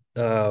kind of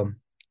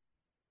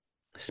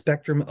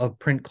spectrum of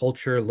print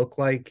culture look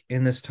like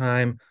in this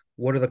time?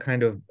 What are the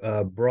kind of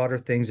broader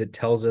things it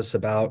tells us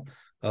about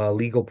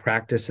legal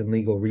practice and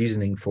legal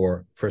reasoning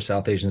for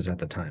South Asians at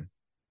the time?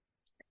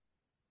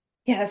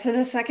 Yeah, so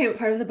the second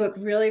part of the book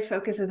really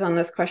focuses on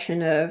this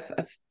question of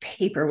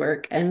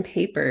paperwork and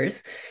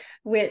papers,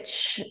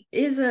 which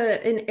is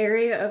an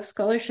area of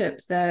scholarship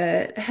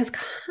that has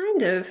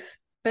kind of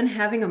been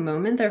having a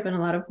moment. There have been a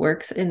lot of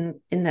works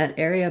in that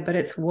area, but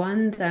it's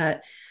one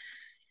that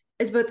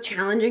is both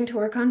challenging to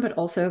work on, but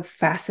also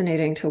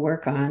fascinating to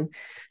work on.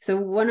 So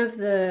one of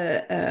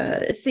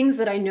the things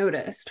that I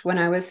noticed when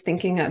I was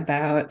thinking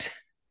about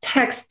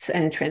texts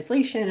and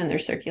translation and their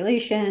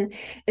circulation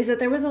is that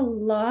there was a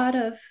lot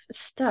of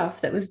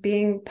stuff that was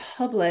being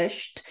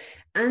published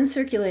and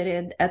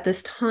circulated at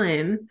this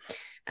time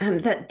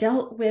that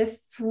dealt with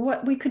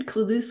what we could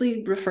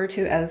loosely refer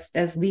to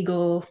as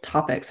legal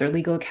topics or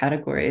legal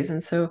categories.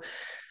 And so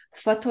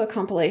fatwa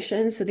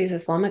compilations, so these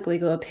Islamic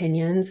legal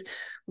opinions,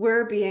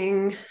 were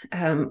being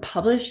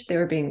published, they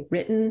were being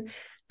written.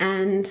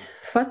 And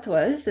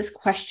fatwas, this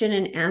question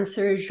and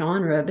answer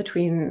genre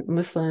between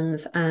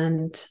Muslims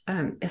and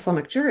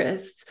Islamic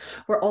jurists,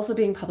 were also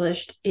being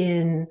published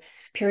in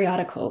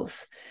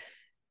periodicals.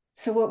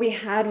 So what we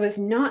had was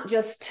not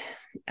just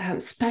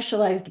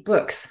specialized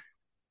books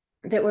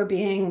that were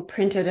being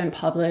printed and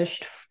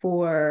published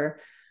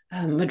for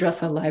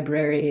madrasa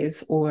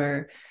libraries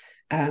or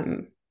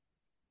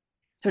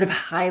sort of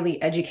highly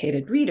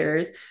educated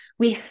readers.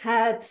 We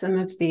had some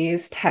of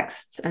these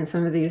texts and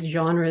some of these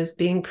genres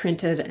being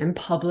printed and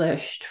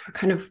published for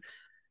kind of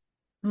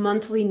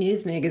monthly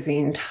news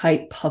magazine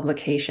type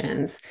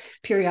publications,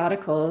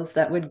 periodicals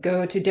that would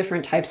go to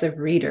different types of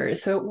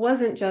readers. So it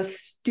wasn't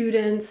just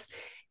students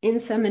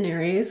in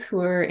seminaries who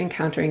were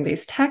encountering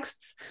these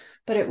texts,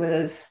 but it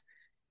was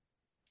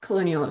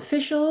colonial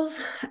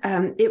officials,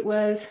 it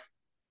was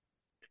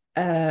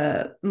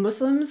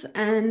Muslims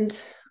and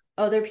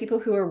other people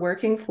who were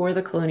working for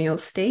the colonial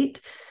state.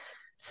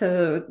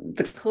 So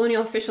the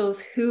colonial officials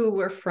who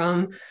were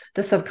from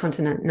the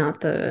subcontinent,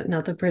 not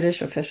the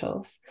British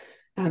officials,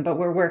 but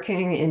were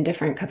working in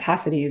different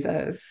capacities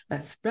as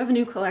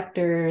revenue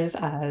collectors,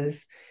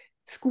 as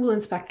school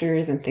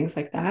inspectors, and things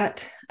like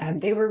that.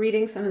 They were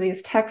reading some of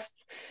these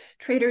texts.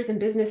 Traders and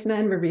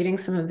businessmen were reading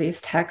some of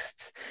these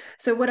texts.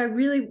 So what I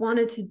really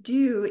wanted to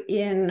do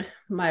in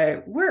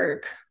my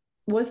work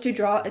was to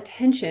draw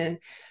attention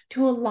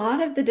to a lot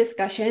of the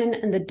discussion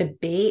and the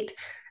debate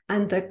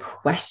and the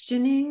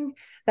questioning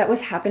that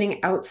was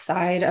happening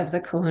outside of the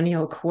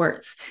colonial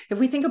courts. If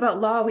we think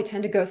about law, we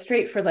tend to go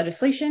straight for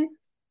legislation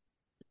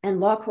and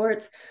law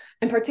courts,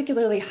 and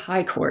particularly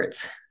high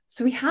courts.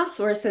 So we have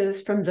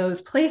sources from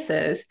those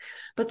places,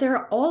 but there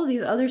are all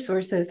these other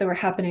sources that were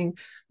happening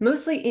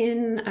mostly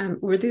in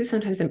Urdu,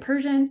 sometimes in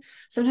Persian,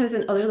 sometimes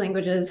in other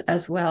languages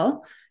as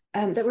well,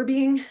 that were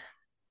being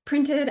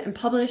printed and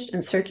published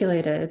and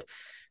circulated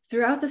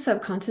throughout the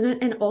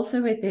subcontinent and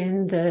also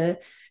within the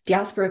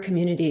diaspora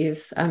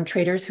communities,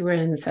 traders who were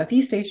in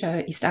Southeast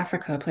Asia, East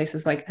Africa,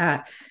 places like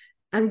that.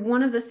 And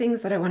one of the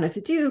things that I wanted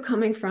to do,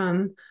 coming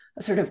from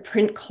a sort of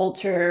print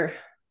culture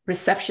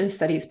reception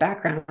studies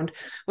background,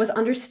 was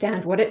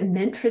understand what it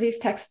meant for these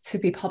texts to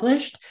be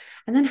published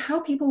and then how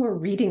people were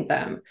reading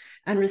them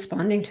and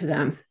responding to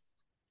them.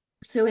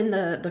 So in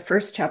the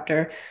first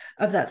chapter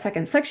of that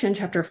second section,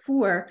 chapter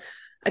 4,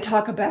 I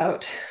talk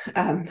about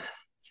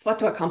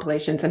fatwa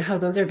compilations and how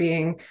those are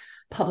being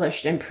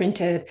published and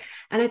printed.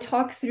 And I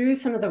talk through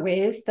some of the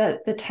ways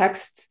that the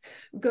texts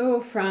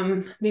go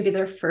from maybe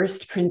their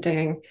first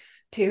printing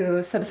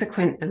to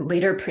subsequent and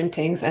later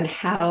printings, and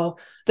how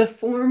the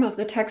form of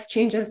the text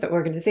changes, the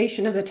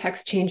organization of the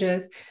text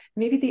changes,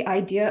 maybe the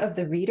idea of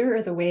the reader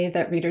or the way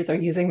that readers are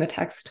using the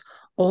text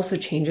also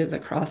changes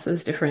across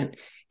those different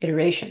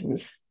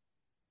iterations.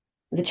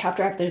 The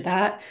chapter after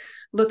that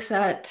looks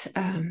at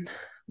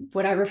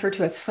what I refer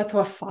to as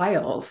fatwa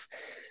files.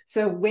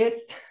 So with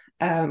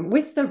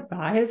the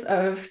rise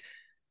of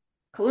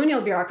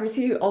colonial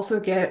bureaucracy, you also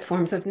get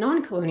forms of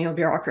non-colonial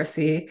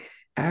bureaucracy.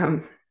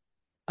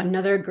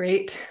 Another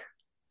great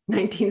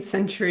 19th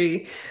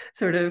century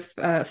sort of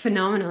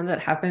phenomenon that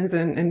happens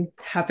and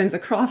happens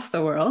across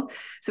the world.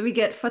 So we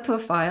get fatwa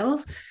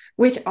files,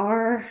 which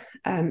are,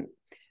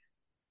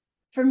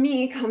 for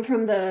me, come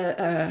from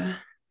the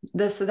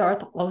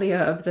Siddharth Aulia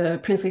of the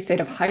princely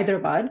state of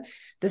Hyderabad.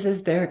 This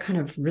is their kind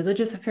of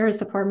religious affairs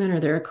department or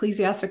their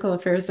ecclesiastical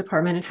affairs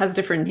department. It has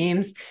different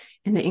names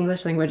in the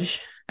English language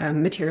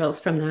materials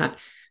from that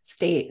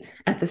state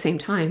at the same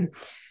time.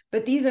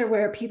 But these are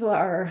where people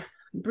are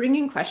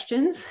bringing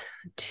questions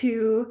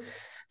to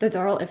the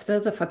Darul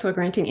Ifta, the Fatwa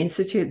Granting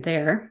Institute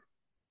there.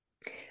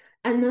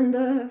 And then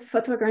the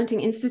Fatwa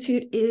Granting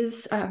Institute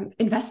is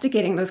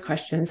investigating those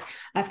questions,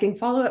 asking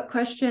follow-up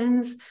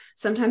questions,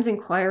 sometimes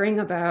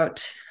inquiring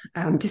about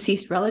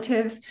deceased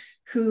relatives,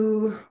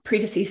 who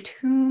predeceased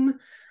whom,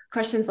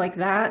 questions like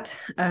that,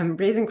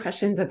 raising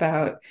questions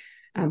about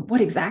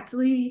what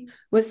exactly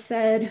was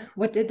said,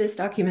 what did this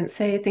document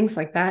say, things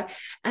like that.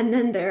 And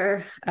then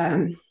they're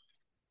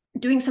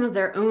doing some of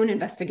their own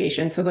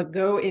investigation. So they'll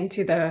go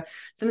into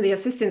some of the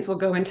assistants will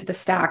go into the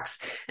stacks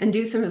and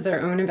do some of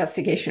their own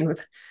investigation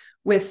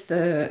with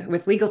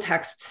legal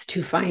texts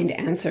to find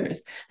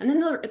answers. And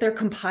then they're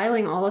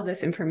compiling all of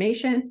this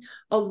information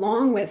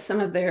along with some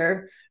of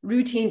their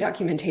routine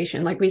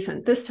documentation, like we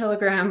sent this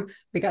telegram,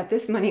 we got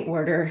this money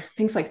order,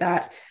 things like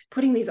that,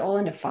 putting these all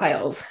into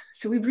files.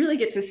 So we really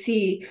get to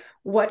see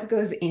what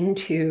goes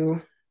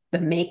into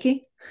the making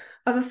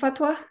of a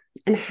fatwa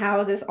and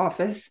how this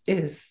office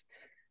is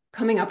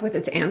coming up with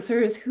its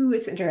answers, who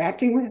it's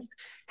interacting with,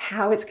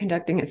 how it's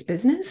conducting its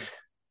business.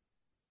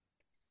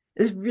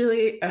 Is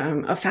really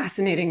a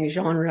fascinating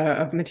genre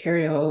of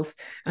materials,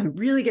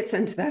 really gets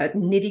into that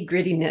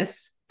nitty-grittiness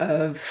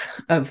of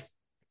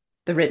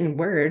the written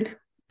word.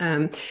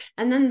 And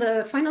then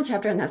the final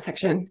chapter in that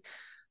section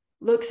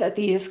looks at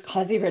these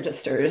Qazi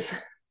registers.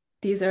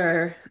 These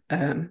are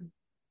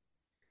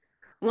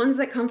ones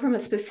that come from a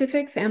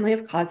specific family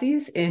of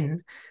Qazis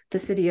in the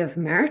city of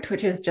Meerut,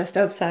 which is just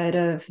outside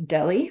of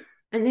Delhi.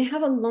 And they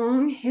have a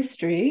long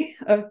history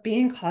of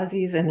being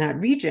Qazis in that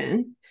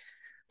region.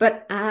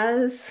 But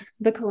as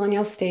the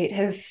colonial state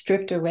has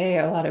stripped away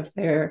a lot of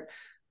their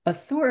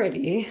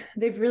authority,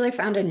 they've really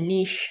found a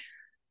niche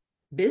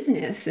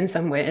business in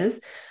some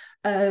ways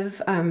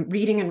of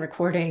reading and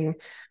recording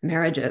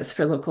marriages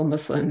for local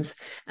Muslims.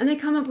 And they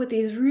come up with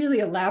these really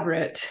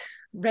elaborate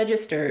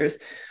registers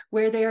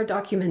where they are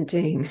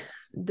documenting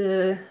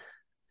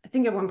I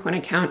think at one point I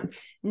count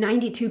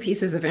 92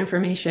 pieces of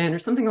information or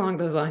something along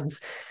those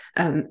lines,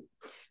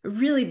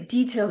 really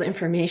detailed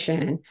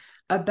information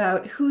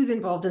about who's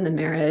involved in the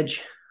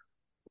marriage,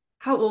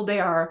 how old they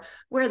are,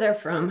 where they're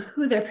from,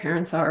 who their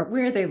parents are,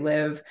 where they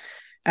live,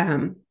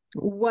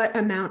 what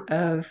amount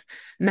of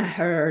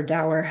meher or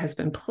dower has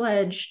been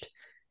pledged,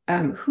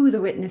 who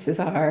the witnesses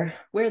are,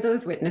 where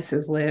those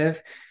witnesses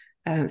live,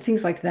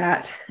 things like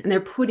that. And they're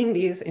putting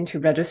these into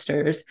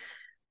registers.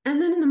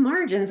 And then in the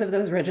margins of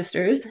those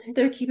registers,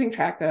 they're keeping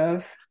track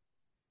of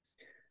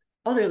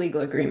other legal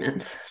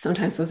agreements.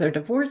 Sometimes those are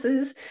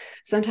divorces.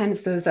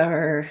 Sometimes those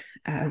are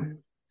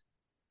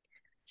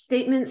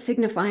statements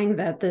signifying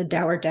that the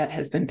dower debt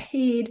has been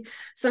paid.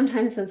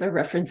 Sometimes those are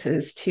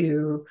references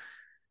to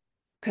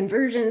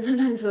conversion.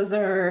 Sometimes those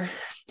are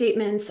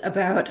statements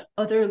about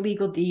other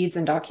legal deeds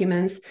and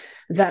documents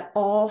that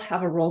all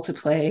have a role to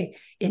play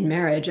in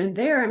marriage. And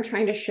there I'm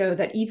trying to show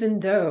that even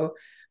though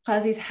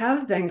Qazis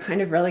have been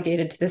kind of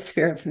relegated to the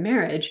sphere of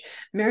marriage,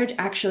 marriage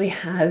actually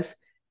has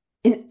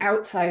an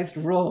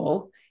outsized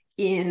role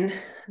in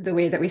the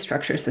way that we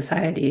structure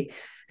society.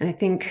 And I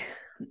think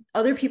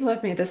other people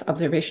have made this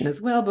observation as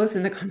well, both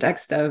in the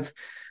context of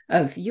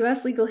of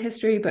US legal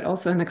history, but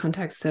also in the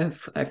context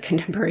of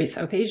contemporary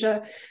South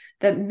Asia,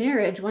 that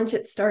marriage, once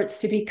it starts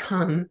to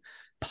become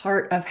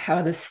part of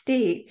how the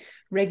state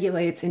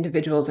regulates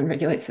individuals and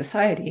regulates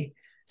society,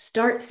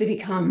 starts to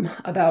become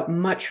about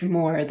much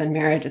more than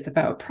marriage. It's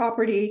about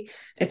property,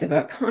 it's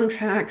about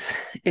contracts,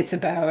 it's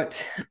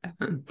about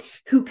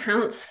who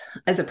counts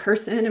as a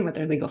person and what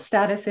their legal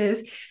status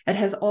is. It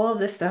has all of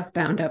this stuff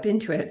bound up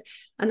into it.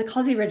 And the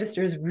Qazi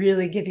registers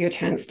really give you a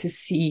chance to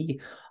see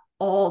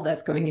all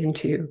that's going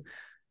into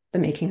the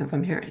making of a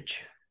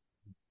marriage.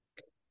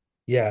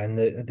 Yeah, and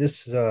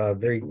this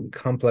very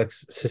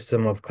complex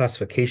system of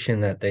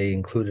classification that they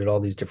included all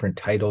these different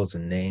titles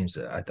and names,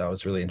 I thought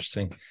was really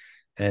interesting.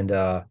 And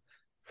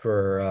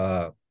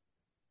for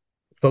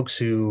folks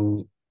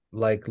who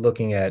like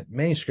looking at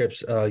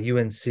manuscripts,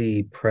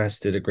 UNC Press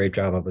did a great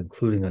job of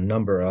including a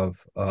number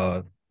of,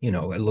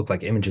 it looked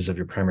like images of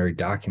your primary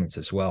documents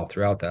as well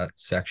throughout that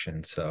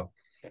section. So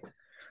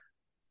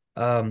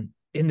in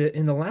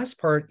the last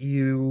part,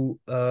 you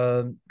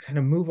kind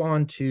of move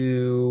on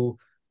to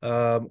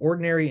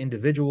ordinary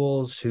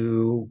individuals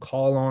who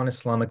call on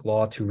Islamic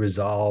law to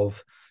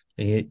resolve,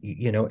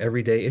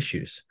 everyday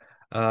issues.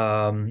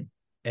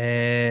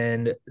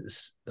 And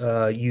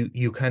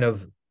you kind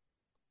of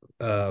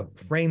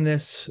frame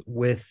this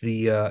with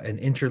an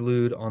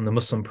interlude on the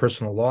Muslim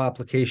personal law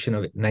application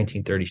of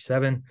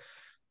 1937.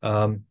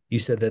 You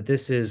said that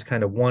this is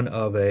kind of one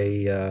of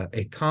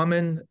a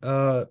common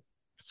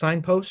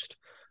signpost,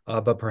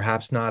 but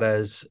perhaps not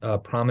as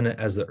prominent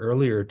as the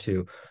earlier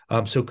two.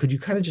 So could you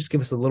kind of just give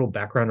us a little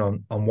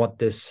background on what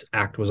this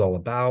act was all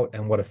about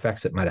and what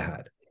effects it might have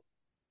had?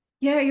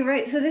 Yeah, you're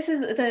right. So this is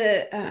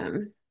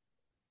the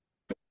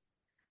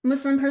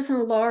Muslim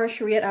Personal Law or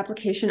Shariat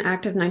Application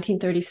Act of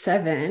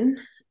 1937,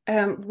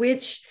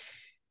 which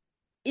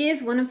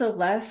is one of the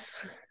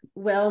less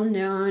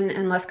well-known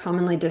and less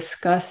commonly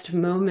discussed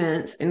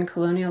moments in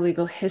colonial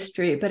legal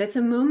history. But it's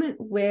a moment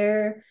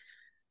where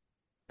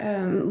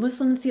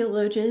Muslim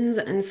theologians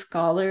and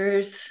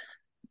scholars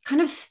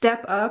kind of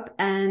step up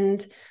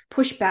and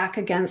push back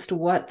against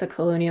what the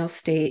colonial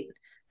state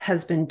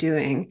has been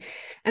doing.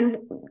 And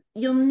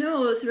you'll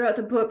know throughout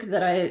the book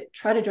that I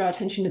try to draw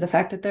attention to the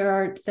fact that there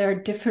are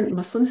different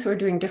Muslims who are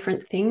doing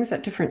different things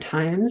at different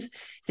times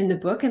in the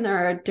book, and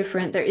there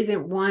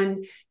isn't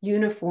one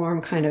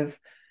uniform kind of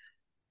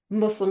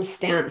Muslim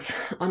stance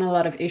on a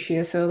lot of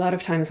issues. So a lot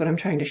of times what I'm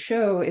trying to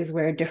show is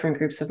where different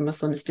groups of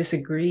Muslims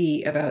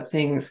disagree about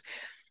things.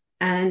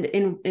 And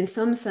in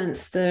some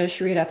sense, the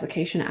Shariat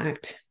Application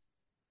Act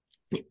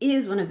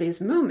is one of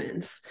these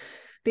moments,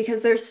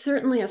 because there's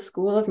certainly a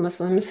school of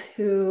Muslims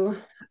who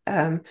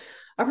are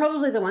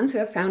probably the ones who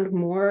have found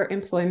more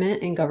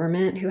employment in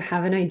government, who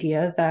have an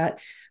idea that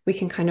we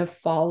can kind of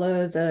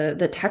follow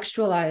the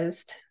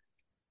textualized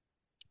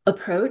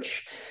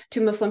approach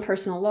to Muslim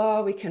personal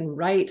law. We can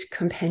write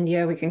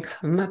compendia, we can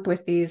come up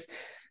with these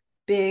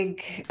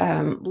big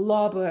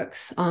law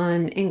books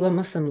on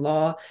Anglo-Muslim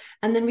law,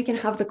 and then we can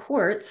have the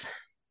courts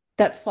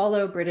that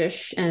follow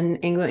British and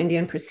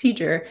Anglo-Indian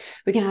procedure.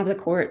 We can have the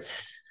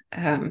courts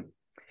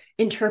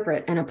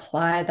interpret and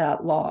apply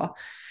that law.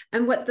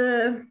 And what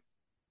the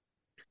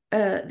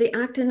Act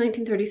in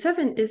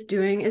 1937 is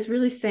doing is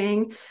really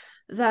saying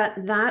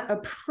that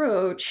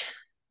approach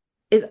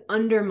is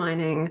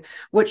undermining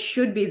what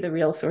should be the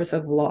real source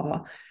of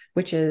law,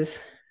 which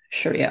is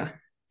Sharia.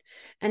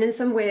 And in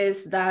some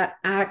ways, that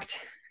act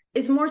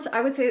is more,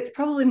 I would say it's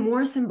probably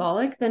more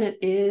symbolic than it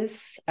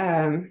is,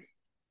 than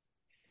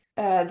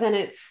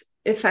its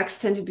effects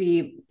tend to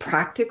be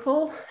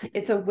practical.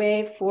 It's a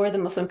way for the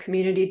Muslim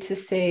community to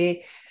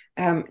say,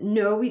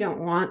 no, we don't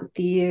want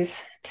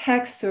these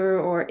texts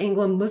or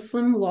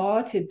Anglo-Muslim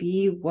law to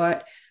be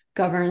what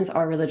governs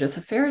our religious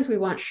affairs. We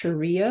want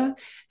Sharia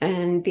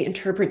and the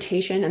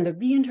interpretation and the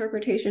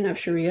reinterpretation of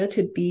Sharia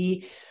to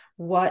be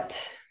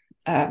what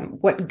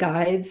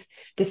guides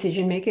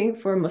decision-making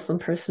for Muslim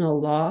personal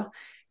law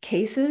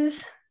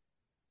cases.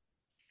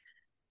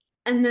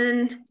 And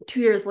then 2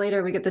 years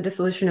later, we get the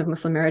Dissolution of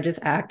Muslim Marriages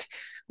Act,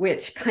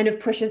 which kind of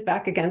pushes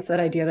back against that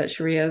idea that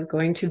Sharia is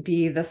going to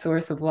be the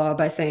source of law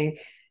by saying,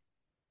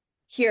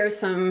 here are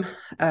some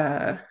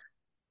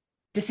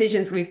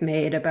decisions we've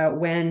made about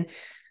when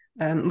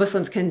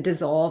Muslims can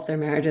dissolve their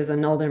marriages,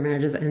 annul their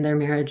marriages, end their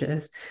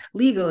marriages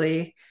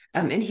legally.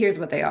 And here's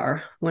what they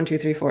are: 1, 2,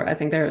 3, 4. I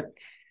think I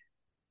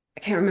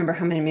can't remember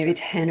how many, maybe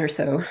 10 or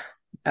so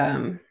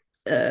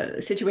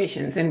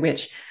situations in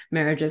which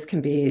marriages can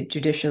be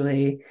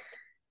judicially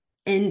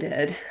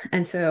ended.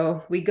 And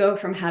so we go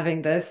from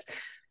having this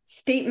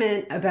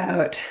statement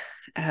about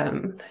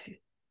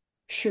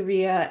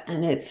Sharia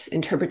and its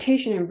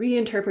interpretation and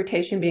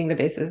reinterpretation being the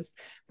basis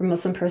for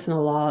Muslim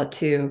personal law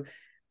to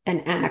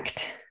an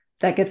act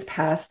that gets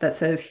passed that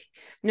says,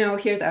 no,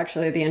 here's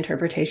actually the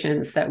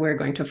interpretations that we're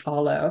going to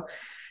follow.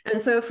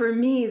 And so for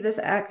me, this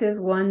act is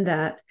one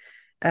that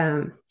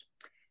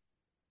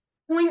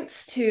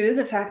points to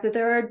the fact that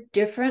there are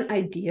different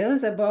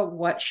ideas about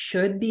what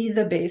should be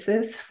the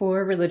basis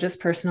for religious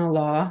personal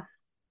law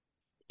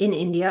in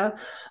India.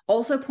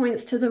 Also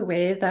points to the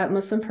way that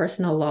Muslim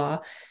personal law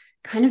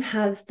kind of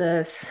has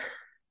this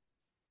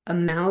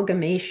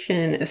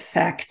amalgamation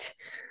effect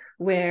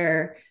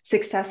where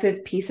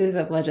successive pieces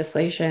of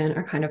legislation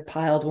are kind of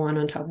piled one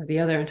on top of the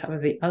other on top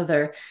of the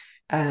other,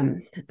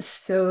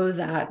 so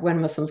that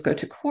when Muslims go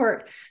to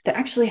court, they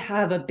actually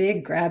have a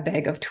big grab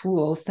bag of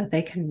tools that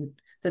they can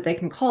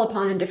call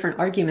upon, in different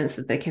arguments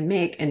that they can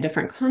make in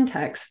different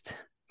contexts.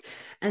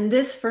 And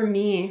this, for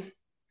me,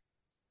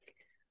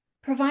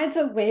 provides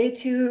a way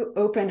to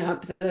open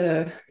up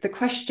the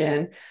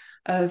question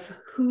of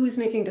who's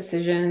making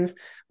decisions,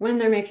 when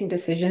they're making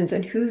decisions,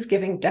 and who's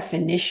giving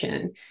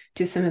definition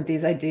to some of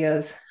these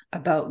ideas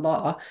about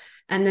law,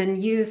 and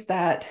then use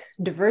that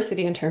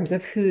diversity in terms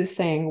of who's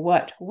saying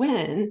what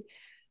when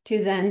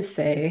to then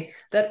say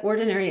that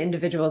ordinary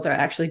individuals are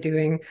actually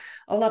doing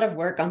a lot of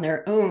work on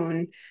their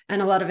own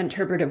and a lot of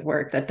interpretive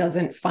work that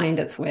doesn't find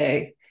its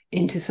way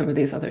into some of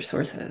these other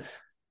sources.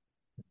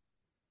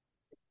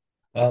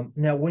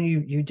 Now, when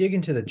you dig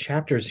into the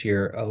chapters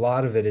here, a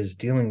lot of it is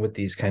dealing with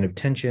these kind of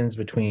tensions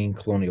between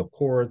colonial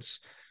courts,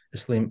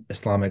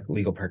 Islamic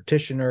legal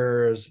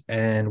practitioners,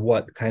 and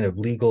what kind of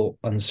legal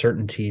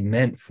uncertainty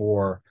meant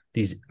for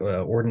these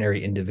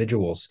ordinary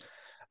individuals.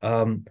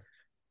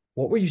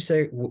 What would you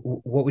say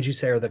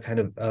are the kind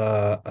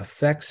of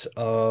effects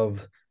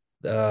of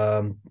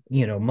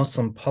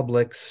Muslim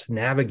publics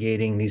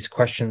navigating these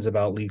questions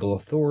about legal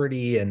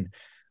authority, and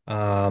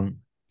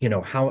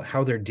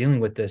how they're dealing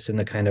with this in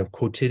the kind of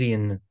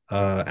quotidian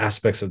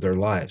aspects of their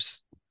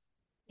lives?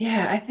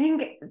 Yeah, I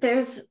think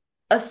there's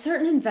a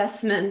certain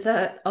investment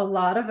that a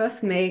lot of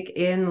us make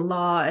in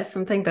law as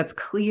something that's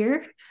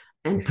clear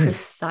and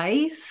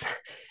precise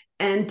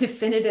and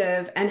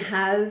definitive, and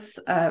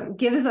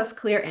gives us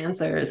clear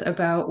answers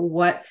about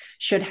what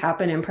should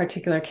happen in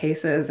particular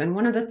cases. And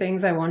one of the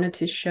things I wanted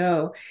to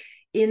show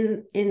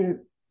in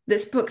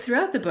this book,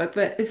 throughout the book,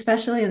 but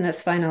especially in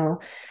this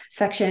final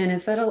section,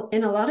 is that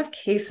in a lot of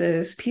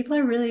cases, people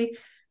are really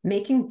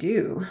making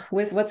do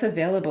with what's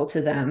available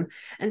to them.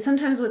 And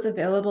sometimes what's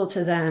available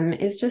to them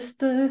is just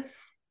the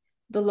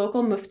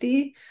local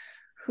mufti,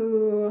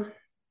 who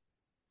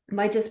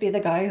might just be the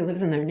guy who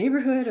lives in their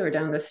neighborhood or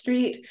down the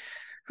street,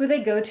 who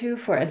they go to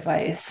for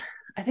advice.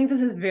 I think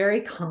this is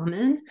very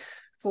common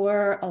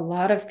for a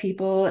lot of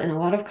people in a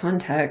lot of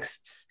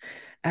contexts.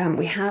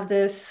 We have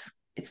this,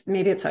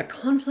 maybe it's a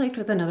conflict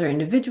with another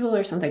individual,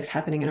 or something's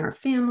happening in our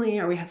family,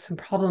 or we have some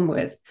problem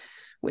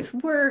with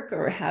work,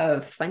 or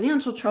have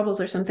financial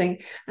troubles or something,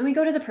 and we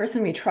go to the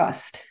person we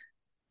trust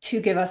to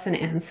give us an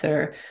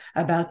answer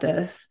about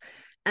this.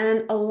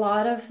 And a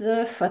lot of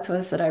the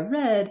fatwas that I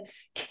read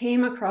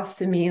came across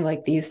to me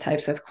like these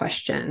types of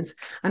questions.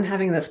 I'm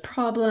having this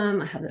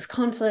problem, I have this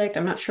conflict,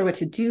 I'm not sure what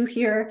to do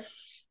here.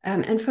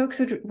 And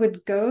folks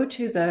would go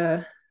to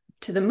the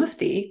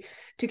mufti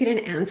to get an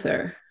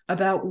answer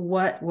about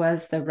what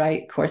was the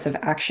right course of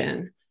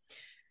action.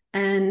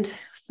 And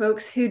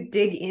folks who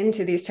dig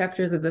into these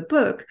chapters of the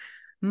book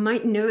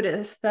might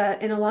notice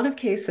that in a lot of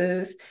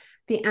cases,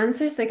 the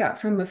answers they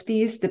got from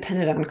muftis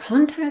depended on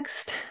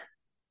context,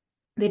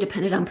 they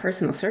depended on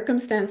personal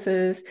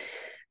circumstances,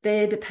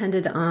 they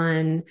depended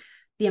on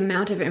the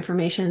amount of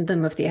information the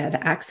mufti had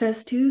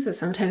access to. So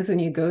sometimes when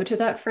you go to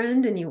that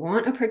friend and you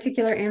want a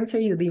particular answer,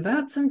 you leave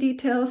out some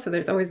details. So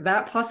there's always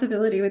that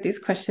possibility with these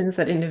questions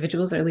that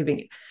individuals are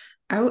leaving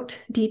out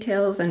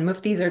details, and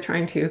muftis are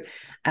trying to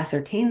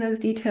ascertain those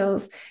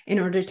details in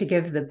order to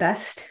give the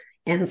best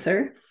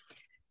answer.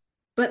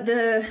 But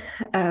the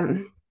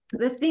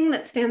thing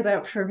that stands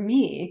out for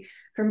me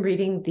from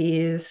reading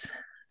these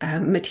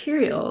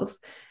materials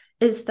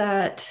is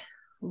that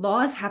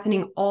law is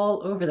happening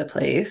all over the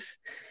place.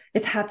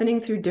 It's happening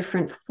through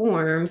different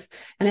forms,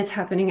 and it's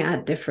happening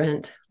at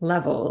different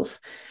levels.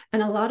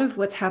 And a lot of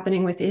what's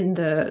happening within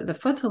the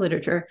fatwa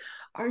literature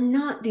are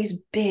not these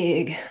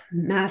big,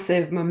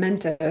 massive,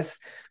 momentous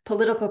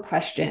political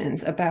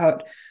questions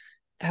about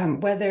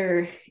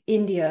whether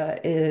India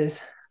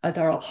is a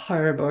Dar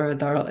al-Harb or a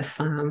Dar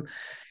al-Islam.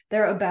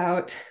 They're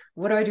about,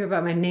 what do I do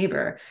about my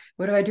neighbor?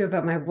 What do I do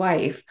about my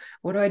wife?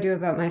 What do I do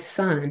about my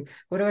son?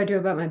 What do I do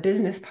about my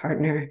business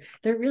partner?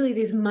 They're really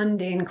these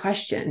mundane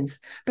questions,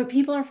 but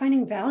people are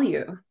finding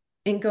value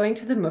in going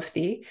to the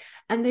mufti,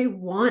 and they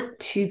want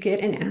to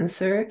get an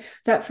answer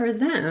that for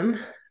them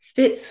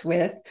fits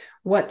with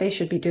what they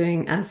should be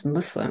doing as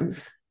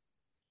Muslims.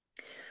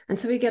 And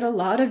so we get a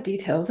lot of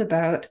details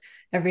about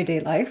everyday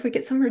life. We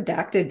get some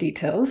redacted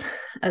details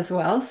as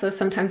well. So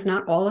sometimes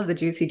not all of the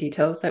juicy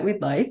details that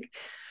we'd like,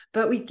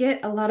 but we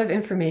get a lot of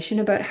information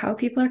about how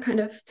people are kind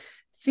of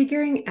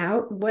figuring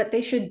out what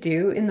they should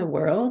do in the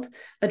world,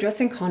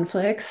 addressing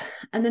conflicts,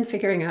 and then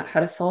figuring out how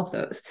to solve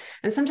those.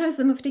 And sometimes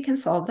the mufti can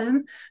solve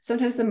them.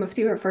 Sometimes the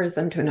mufti refers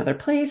them to another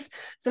place.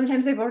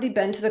 Sometimes they've already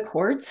been to the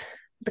courts.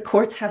 The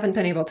courts haven't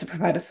been able to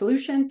provide a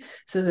solution,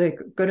 so they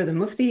go to the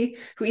mufti,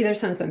 who either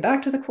sends them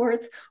back to the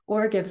courts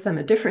or gives them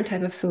a different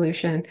type of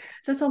solution.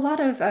 So it's a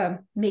lot of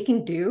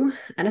making do,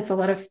 and it's a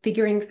lot of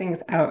figuring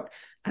things out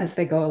as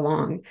they go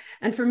along.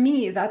 And for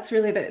me, that's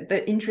really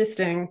the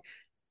interesting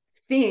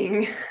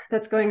thing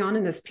that's going on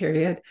in this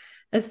period,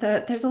 is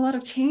that there's a lot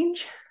of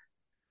change,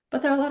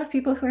 but there are a lot of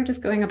people who are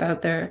just going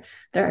about their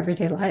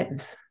everyday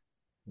lives.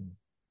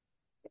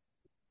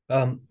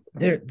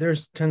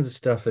 There's tons of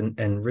stuff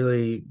and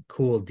really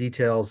cool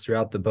details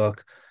throughout the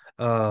book.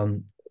 Are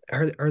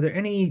there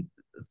any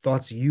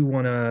thoughts you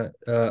want to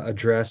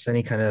address?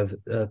 Any kind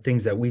of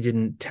things that we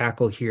didn't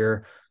tackle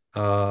here?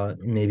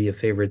 Maybe a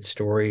favorite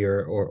story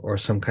or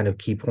some kind of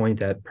key point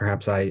that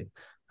perhaps I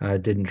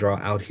didn't draw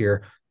out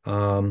here.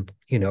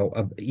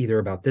 Either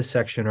about this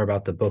section or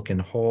about the book in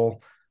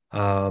whole.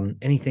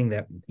 Anything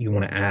that you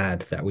want to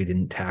add that we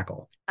didn't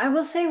tackle? I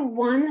will say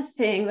one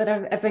thing that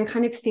I've been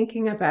kind of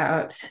thinking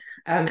about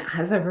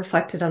as I've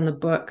reflected on the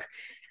book,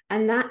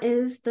 and that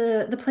is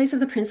the place of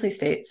the princely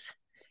states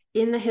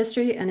in the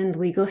history and in the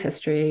legal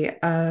history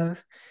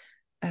of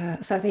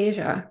South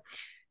Asia.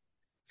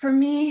 For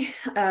me,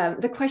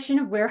 the question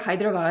of where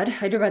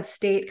Hyderabad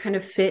state kind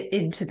of fit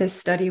into this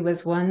study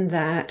was one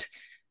that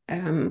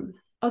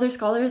other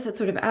scholars had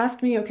sort of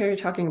asked me, okay, you're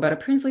talking about a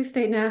princely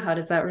state now. How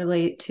does that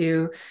relate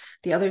to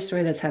the other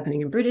story that's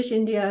happening in British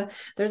India?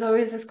 There's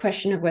always this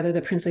question of whether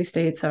the princely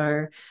states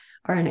are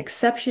an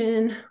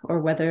exception or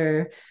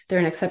whether they're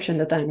an exception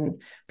that then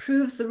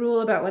proves the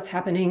rule about what's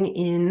happening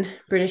in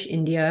British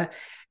India.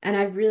 And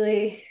I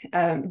really,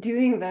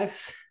 doing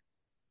this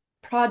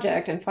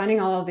project and finding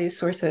all of these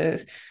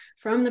sources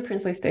from the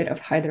princely state of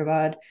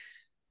Hyderabad,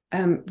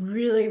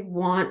 really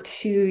want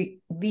to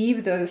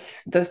leave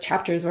those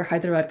chapters where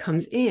Hyderabad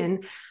comes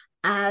in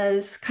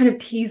as kind of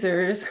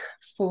teasers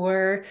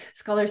for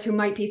scholars who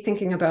might be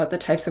thinking about the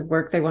types of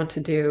work they want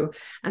to do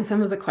and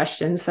some of the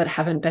questions that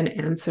haven't been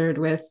answered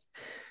with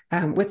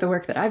the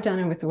work that I've done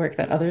and with the work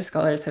that other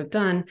scholars have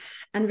done,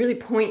 and really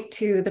point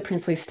to the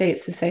princely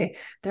states to say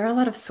there are a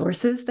lot of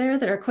sources there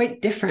that are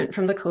quite different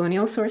from the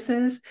colonial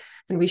sources,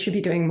 and we should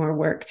be doing more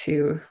work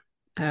to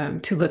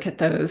look at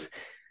those.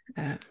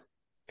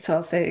 So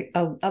I'll say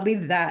I'll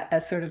leave that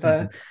as sort of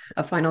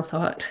a final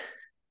thought.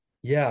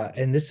 Yeah,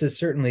 and this is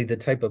certainly the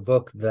type of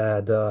book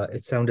that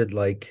it sounded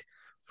like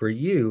for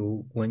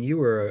you when you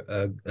were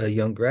a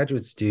young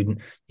graduate student,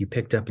 you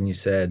picked up and you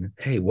said,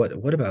 "Hey,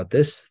 what about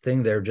this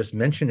thing they're just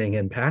mentioning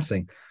in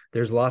passing?"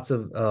 There's lots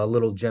of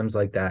little gems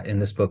like that in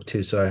this book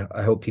too. So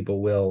I hope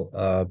people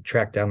will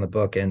track down the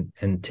book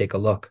and take a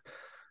look.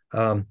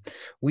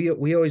 We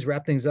always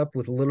wrap things up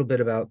with a little bit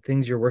about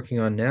things you're working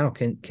on now.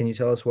 Can you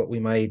tell us what we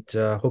might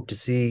hope to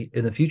see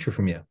in the future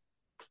from you?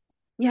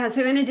 Yeah,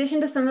 so in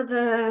addition to some of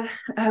the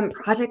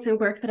projects and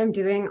work that I'm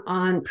doing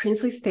on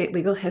princely state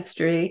legal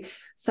history,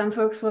 some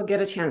folks will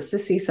get a chance to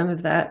see some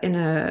of that in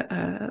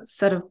a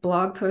set of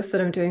blog posts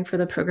that I'm doing for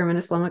the program in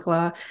Islamic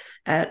law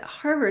at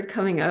Harvard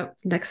coming up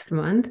next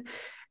month.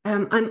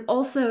 I'm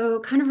also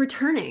kind of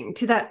returning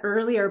to that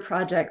earlier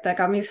project that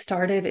got me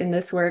started in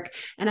this work.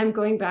 And I'm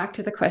going back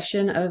to the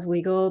question of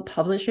legal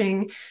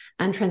publishing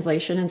and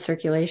translation and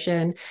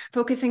circulation,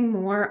 focusing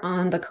more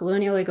on the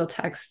colonial legal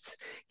texts,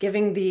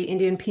 giving the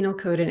Indian Penal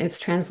Code and its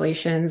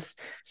translations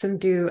some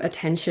due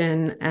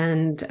attention,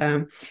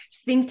 and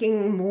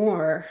thinking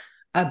more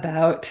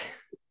about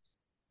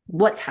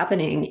what's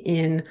happening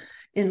in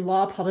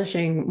law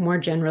publishing more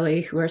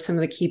generally, who are some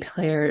of the key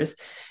players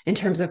in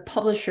terms of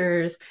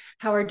publishers,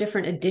 how are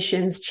different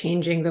editions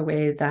changing the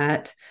way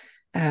that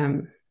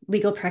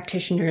legal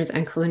practitioners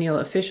and colonial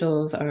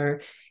officials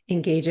are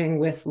engaging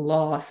with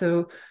law.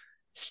 So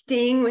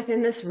staying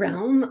within this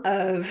realm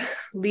of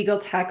legal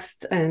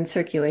texts and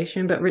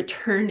circulation, but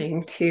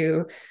returning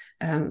to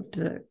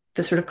the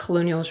sort of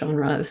colonial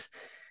genres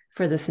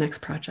for this next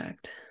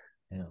project.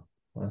 Yeah,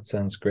 well, that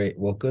sounds great.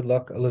 Well, good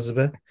luck,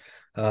 Elizabeth.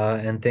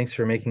 And thanks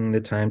for making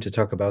the time to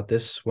talk about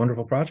this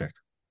wonderful project.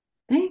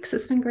 Thanks.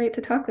 It's been great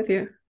to talk with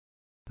you.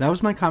 That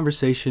was my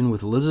conversation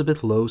with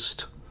Elizabeth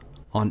Loest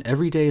on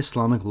Everyday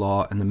Islamic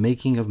Law and the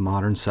Making of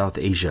Modern South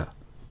Asia,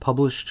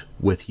 published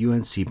with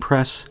UNC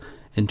Press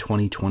in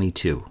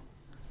 2022.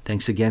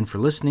 Thanks again for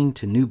listening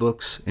to New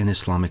Books in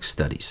Islamic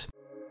Studies.